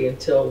property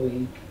until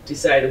we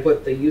decided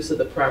what the use of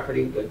the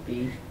property would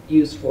be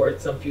used for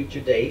at some future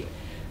date.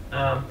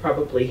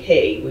 Probably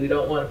hay. We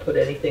don't want to put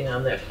anything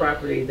on that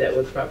property that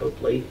would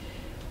probably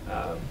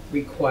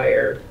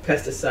require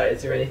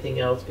pesticides or anything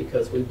else,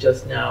 because we've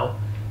just now,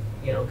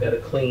 got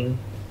a clean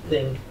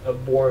thing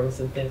of borings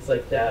and things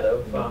like that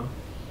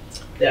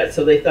that.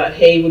 So they thought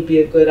hay would be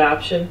a good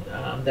option.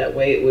 That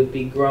way it would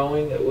be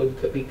growing,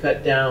 could be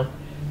cut down.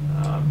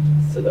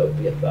 So that would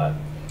be a thought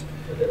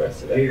for the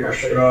rest of that Hay or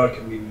property. straw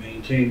can be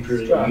maintained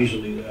pretty Straw.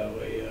 easily that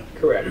way, yeah.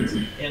 Correct.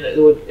 And it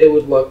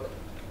would look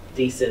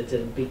decent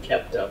and be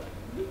kept up.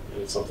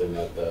 And it's something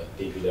that the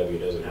DPW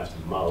doesn't have to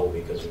mow,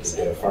 because we can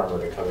get a farmer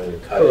to come in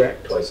and cut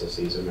Correct. it twice a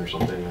season or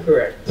something.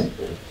 Correct.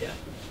 Yeah.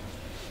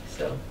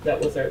 So that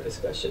was our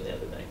discussion the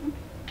other night.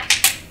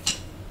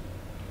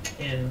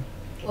 And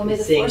Well, may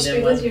the seeing force be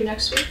them with on you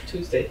next week.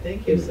 Tuesday.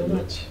 Thank you so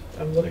much.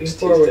 I'm looking Next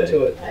forward Tuesday.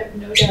 to it. I have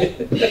no doubt.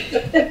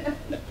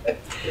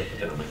 Put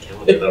that on my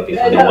calendar, that'll be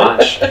fun to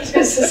watch.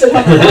 This is a-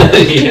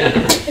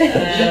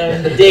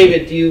 Yeah.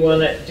 David, do you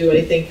want to do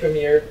anything from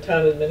your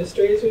town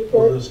administrator's Well,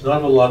 report? there's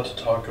not a lot to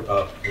talk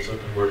about, because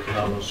I've been working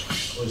almost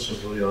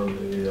exclusively on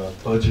the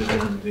budget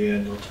and the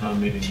annual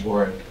town meeting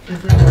warrant.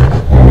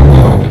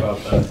 Talked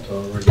about that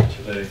already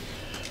today.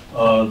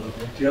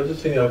 The other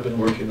thing I've been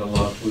working a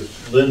lot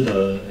with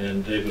Linda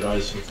and David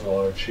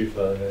Eisenthal, our chief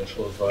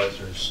financial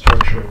advisor, is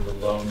structuring the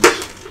loans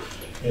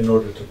in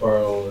order to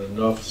borrow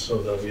enough so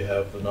that we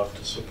have enough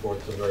to support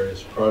the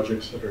various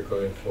projects that are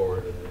going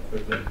forward and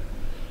equipment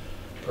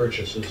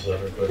purchases that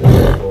are going to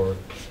go forward.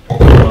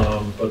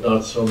 But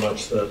not so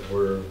much that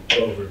we're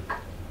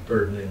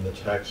overburdening the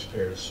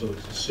taxpayers. So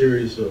it's a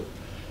series of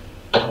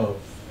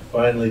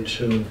finely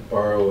tuned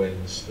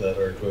borrowings that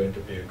are going to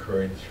be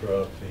occurring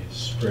throughout the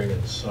spring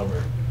and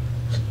summer.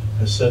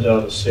 I sent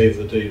out a save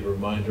the date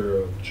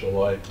reminder of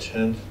July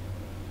 10th,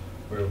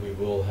 where we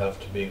will have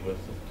to meet with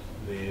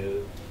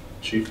the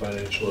chief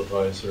financial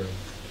advisor,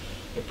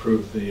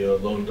 approve the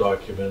loan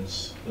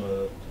documents,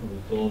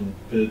 loan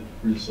bid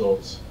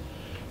results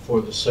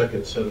for the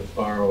second set of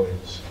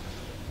borrowings.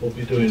 We'll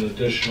be doing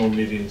additional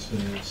meetings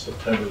in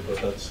September,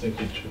 but that's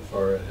thinking too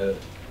far ahead.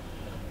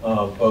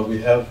 But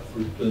we've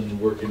been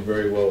working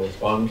very well with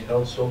bond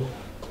counsel,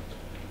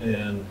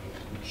 and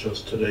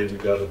just today we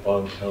got a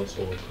bond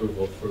counsel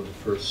approval for the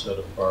first set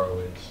of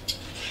borrowings.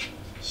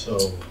 So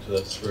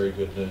that's very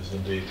good news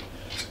indeed.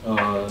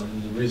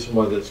 And the reason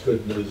why that's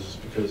good news is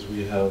because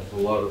we have a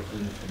lot of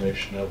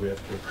information that we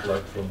have to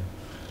collect from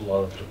a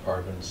lot of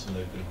departments, and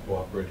they've been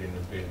cooperating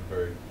and being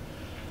very,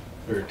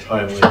 very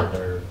timely in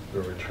their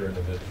return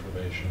of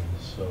information.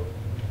 So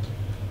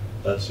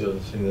that's the other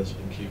thing that's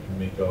been keeping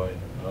me going.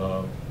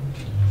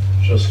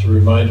 Just a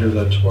reminder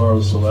that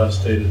tomorrow's the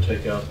last day to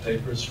take out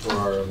papers for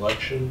our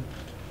election,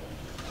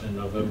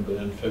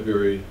 and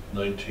February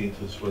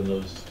 19th is when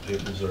those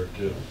papers are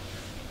due.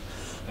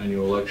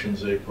 Annual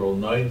election's April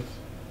 9th,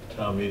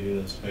 town meeting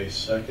is May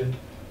 2nd,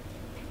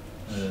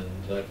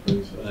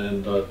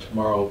 and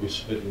tomorrow I'll be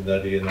submitting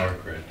that E&R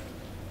grant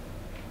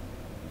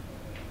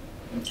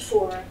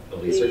For The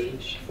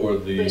Laserfish? for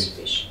the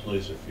Laserfish.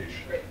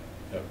 Laserfish. Great.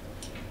 Yep.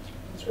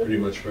 It's pretty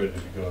much ready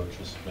to go, it's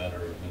just a matter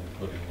of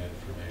inputting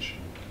information,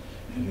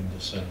 hitting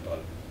the send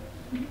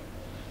button.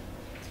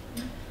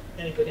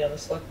 Anybody on the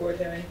select board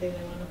have anything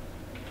they want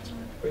to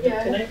bring Yeah.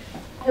 up tonight?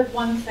 I have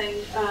one thing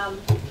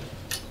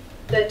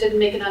that didn't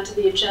make it onto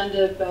the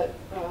agenda, but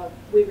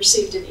we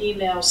received an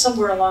email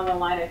somewhere along the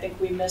line. I think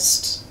we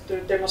missed,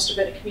 there must have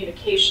been a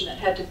communication that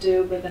had to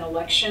do with an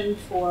election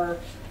for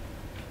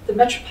the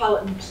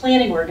Metropolitan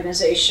Planning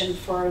Organization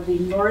for the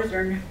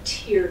Northern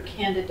Tier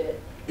candidate.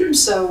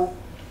 So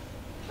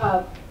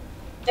an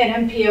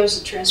MPO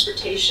is a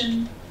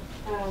transportation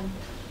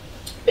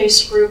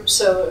based group,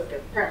 so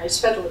apparently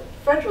it's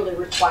federally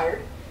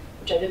required,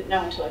 which I didn't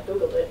know until I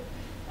Googled it.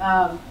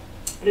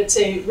 But it's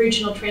a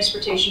regional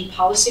transportation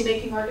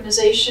policy-making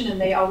organization, and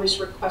they always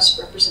request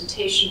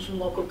representation from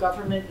local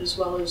government as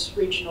well as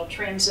regional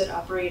transit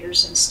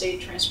operators and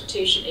state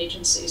transportation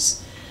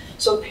agencies.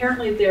 So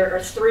apparently there are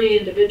 3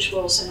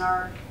 individuals in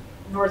our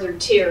northern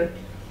tier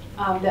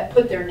that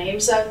put their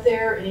names out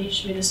there, and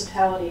each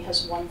municipality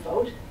has 1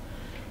 vote.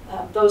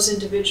 Those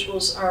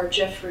individuals are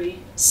Jeffrey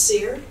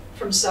Sear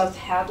from South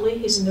Hadley.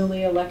 He's a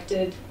newly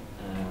elected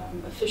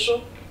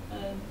official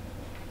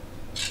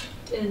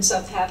in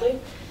South Hadley.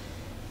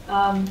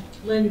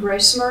 Lynn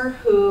Greismer,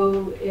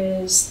 who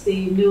is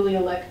the newly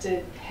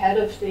elected head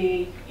of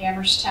the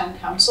Amherst Town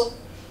Council.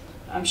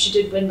 She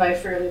did win by a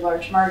fairly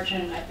large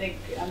margin. I think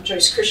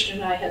Joyce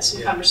Christian and I had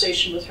some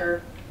conversation with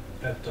her.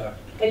 At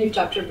and you've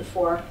talked to her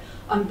before.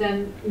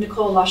 Then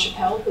Nicole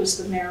LaChapelle, who's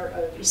the mayor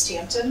of East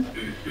Hampton.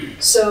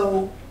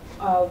 So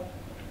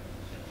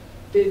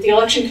the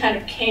election kind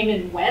of came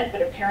and went,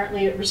 but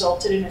apparently it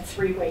resulted in a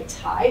three-way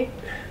tie.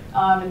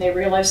 And they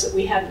realized that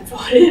we hadn't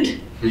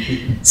voted.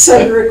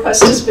 So the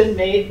request has been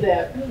made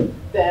that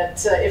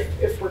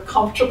if we're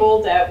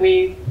comfortable that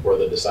we... We're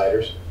the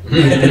deciders.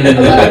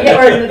 Yeah,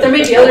 or there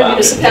may be other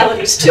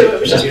municipalities too. It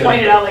was just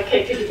pointed out like,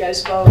 hey, could you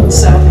guys vote?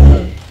 So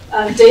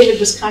David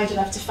was kind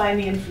enough to find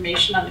the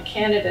information on the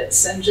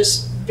candidates. And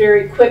just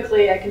very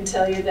quickly, I can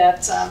tell you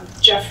that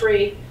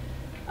Jeffrey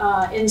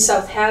in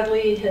South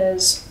Hadley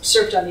has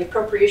served on the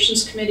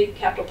Appropriations Committee,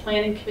 Capital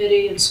Planning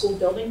Committee, and School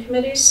Building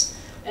Committees.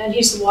 And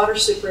he's the water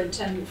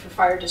superintendent for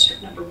Fire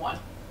District Number 1.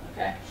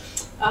 Okay.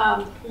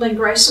 Lynn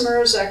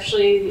Greisemer is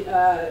actually,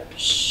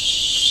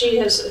 she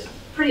has a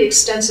pretty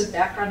extensive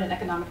background in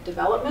economic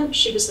development.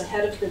 She was the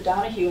head of the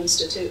Donahue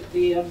Institute,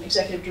 the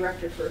executive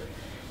director for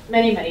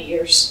many, many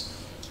years.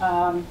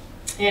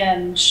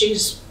 And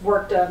she's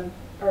worked on,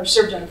 or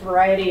served on a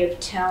variety of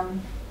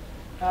town,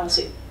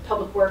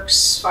 Public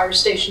Works, Fire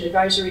Station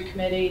Advisory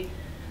Committee,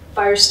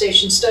 Fire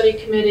Station Study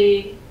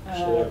Committee.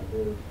 Select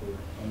board for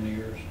how many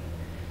years?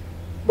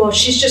 Well,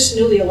 she's just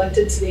newly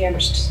elected to the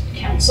Amherst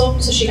Council,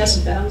 so she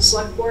hasn't been on the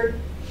select board.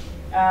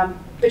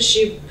 But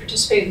she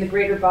participated in the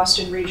Greater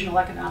Boston Regional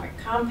Economic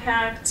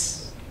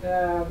Compact,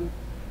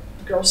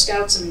 Girl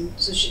Scouts. I mean,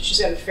 so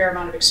she's got a fair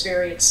amount of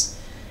experience.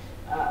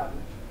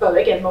 But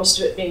again, most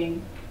of it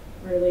being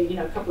really,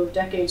 a couple of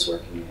decades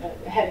working,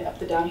 heading up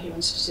the Donahue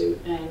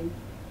Institute and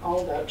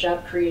all about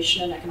job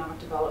creation and economic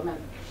development.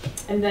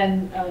 And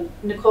then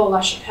Nicole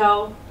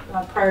LaChapelle,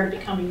 prior to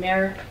becoming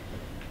mayor,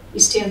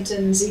 East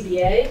Hampton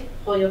ZBA,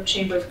 Holyoke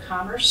Chamber of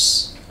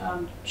Commerce,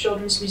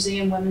 Children's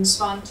Museum Women's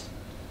Fund.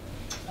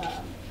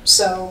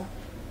 So,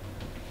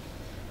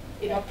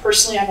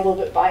 personally I'm a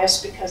little bit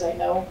biased because I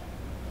know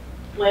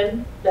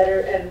Lynn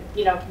better, and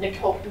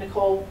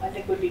Nicole I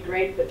think would be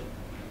great, but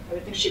I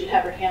would think she would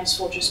have her hands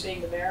full just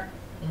being the mayor.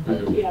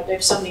 Mm-hmm. They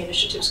have so many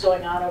initiatives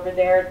going on over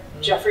there.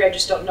 Mm-hmm. Jeffrey, I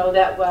just don't know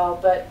that well,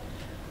 but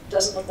it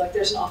doesn't look like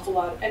there's an awful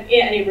lot of, and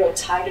any real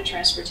tie to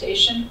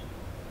transportation.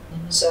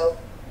 Mm-hmm. So.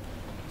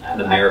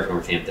 The mayor of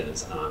Northampton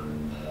is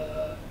on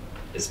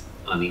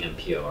the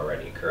MPO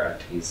already,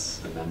 correct?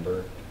 He's a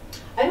member.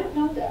 I don't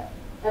know that.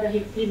 I don't.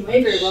 He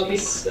may very well be.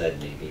 She said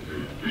maybe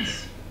he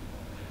was.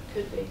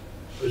 Could be.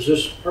 Is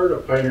this part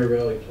of Pioneer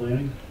Valley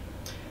Planning?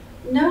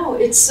 No,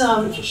 it's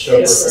It's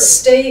a a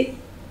state.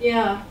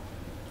 Yeah.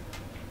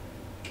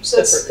 So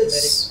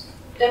it's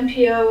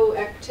MPO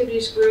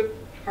Activities Group,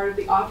 part of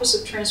the Office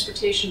of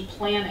Transportation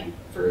Planning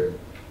for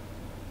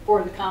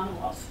the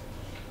Commonwealth.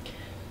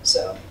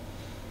 So.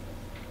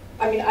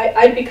 I mean,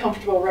 I'd be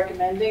comfortable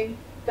recommending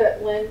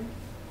that Lynn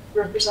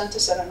represent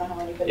us. I don't know how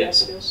anybody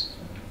else feels.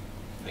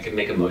 I could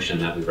make a motion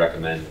that we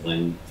recommend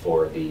Lynn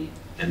for the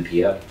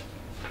MPO.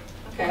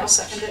 Okay, I'll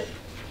second it.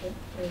 Okay.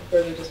 Any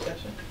further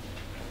discussion?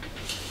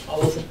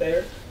 All those in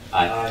favor?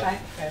 Aye. Aye.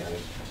 Okay.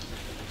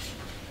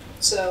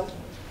 So,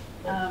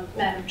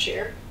 Madam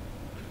Chair,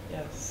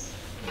 Yes.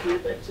 if you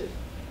would like to.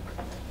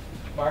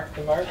 Mark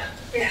the mark?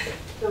 Yeah.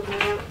 Fill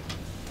that out.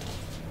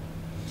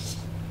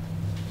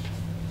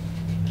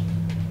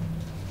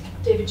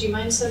 David, do you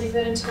mind sending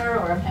that in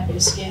tomorrow, or I'm happy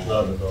to scan it?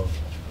 Not at all.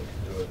 I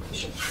can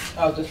do it.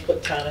 I'll just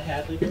put Town of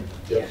Hadley.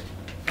 Yep.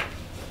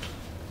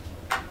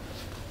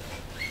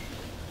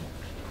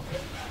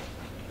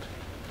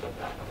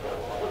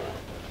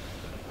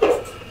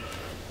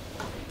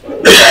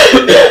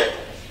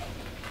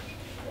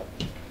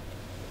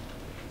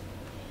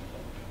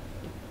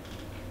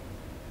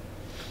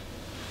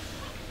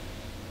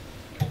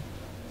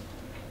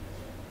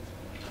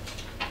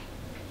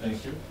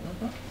 Thank you.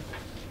 All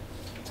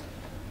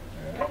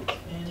right.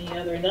 Any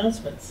other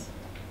announcements?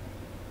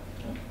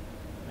 No?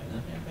 I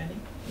don't have any.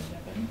 You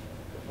have any?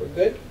 We're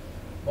good?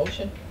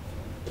 Motion?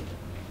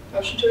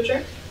 Motion to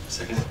adjourn?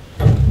 Second.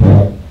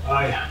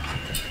 Aye.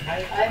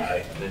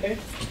 Aye. Okay.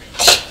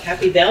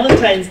 Happy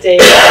Valentine's Day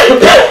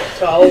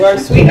to all of our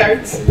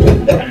sweethearts.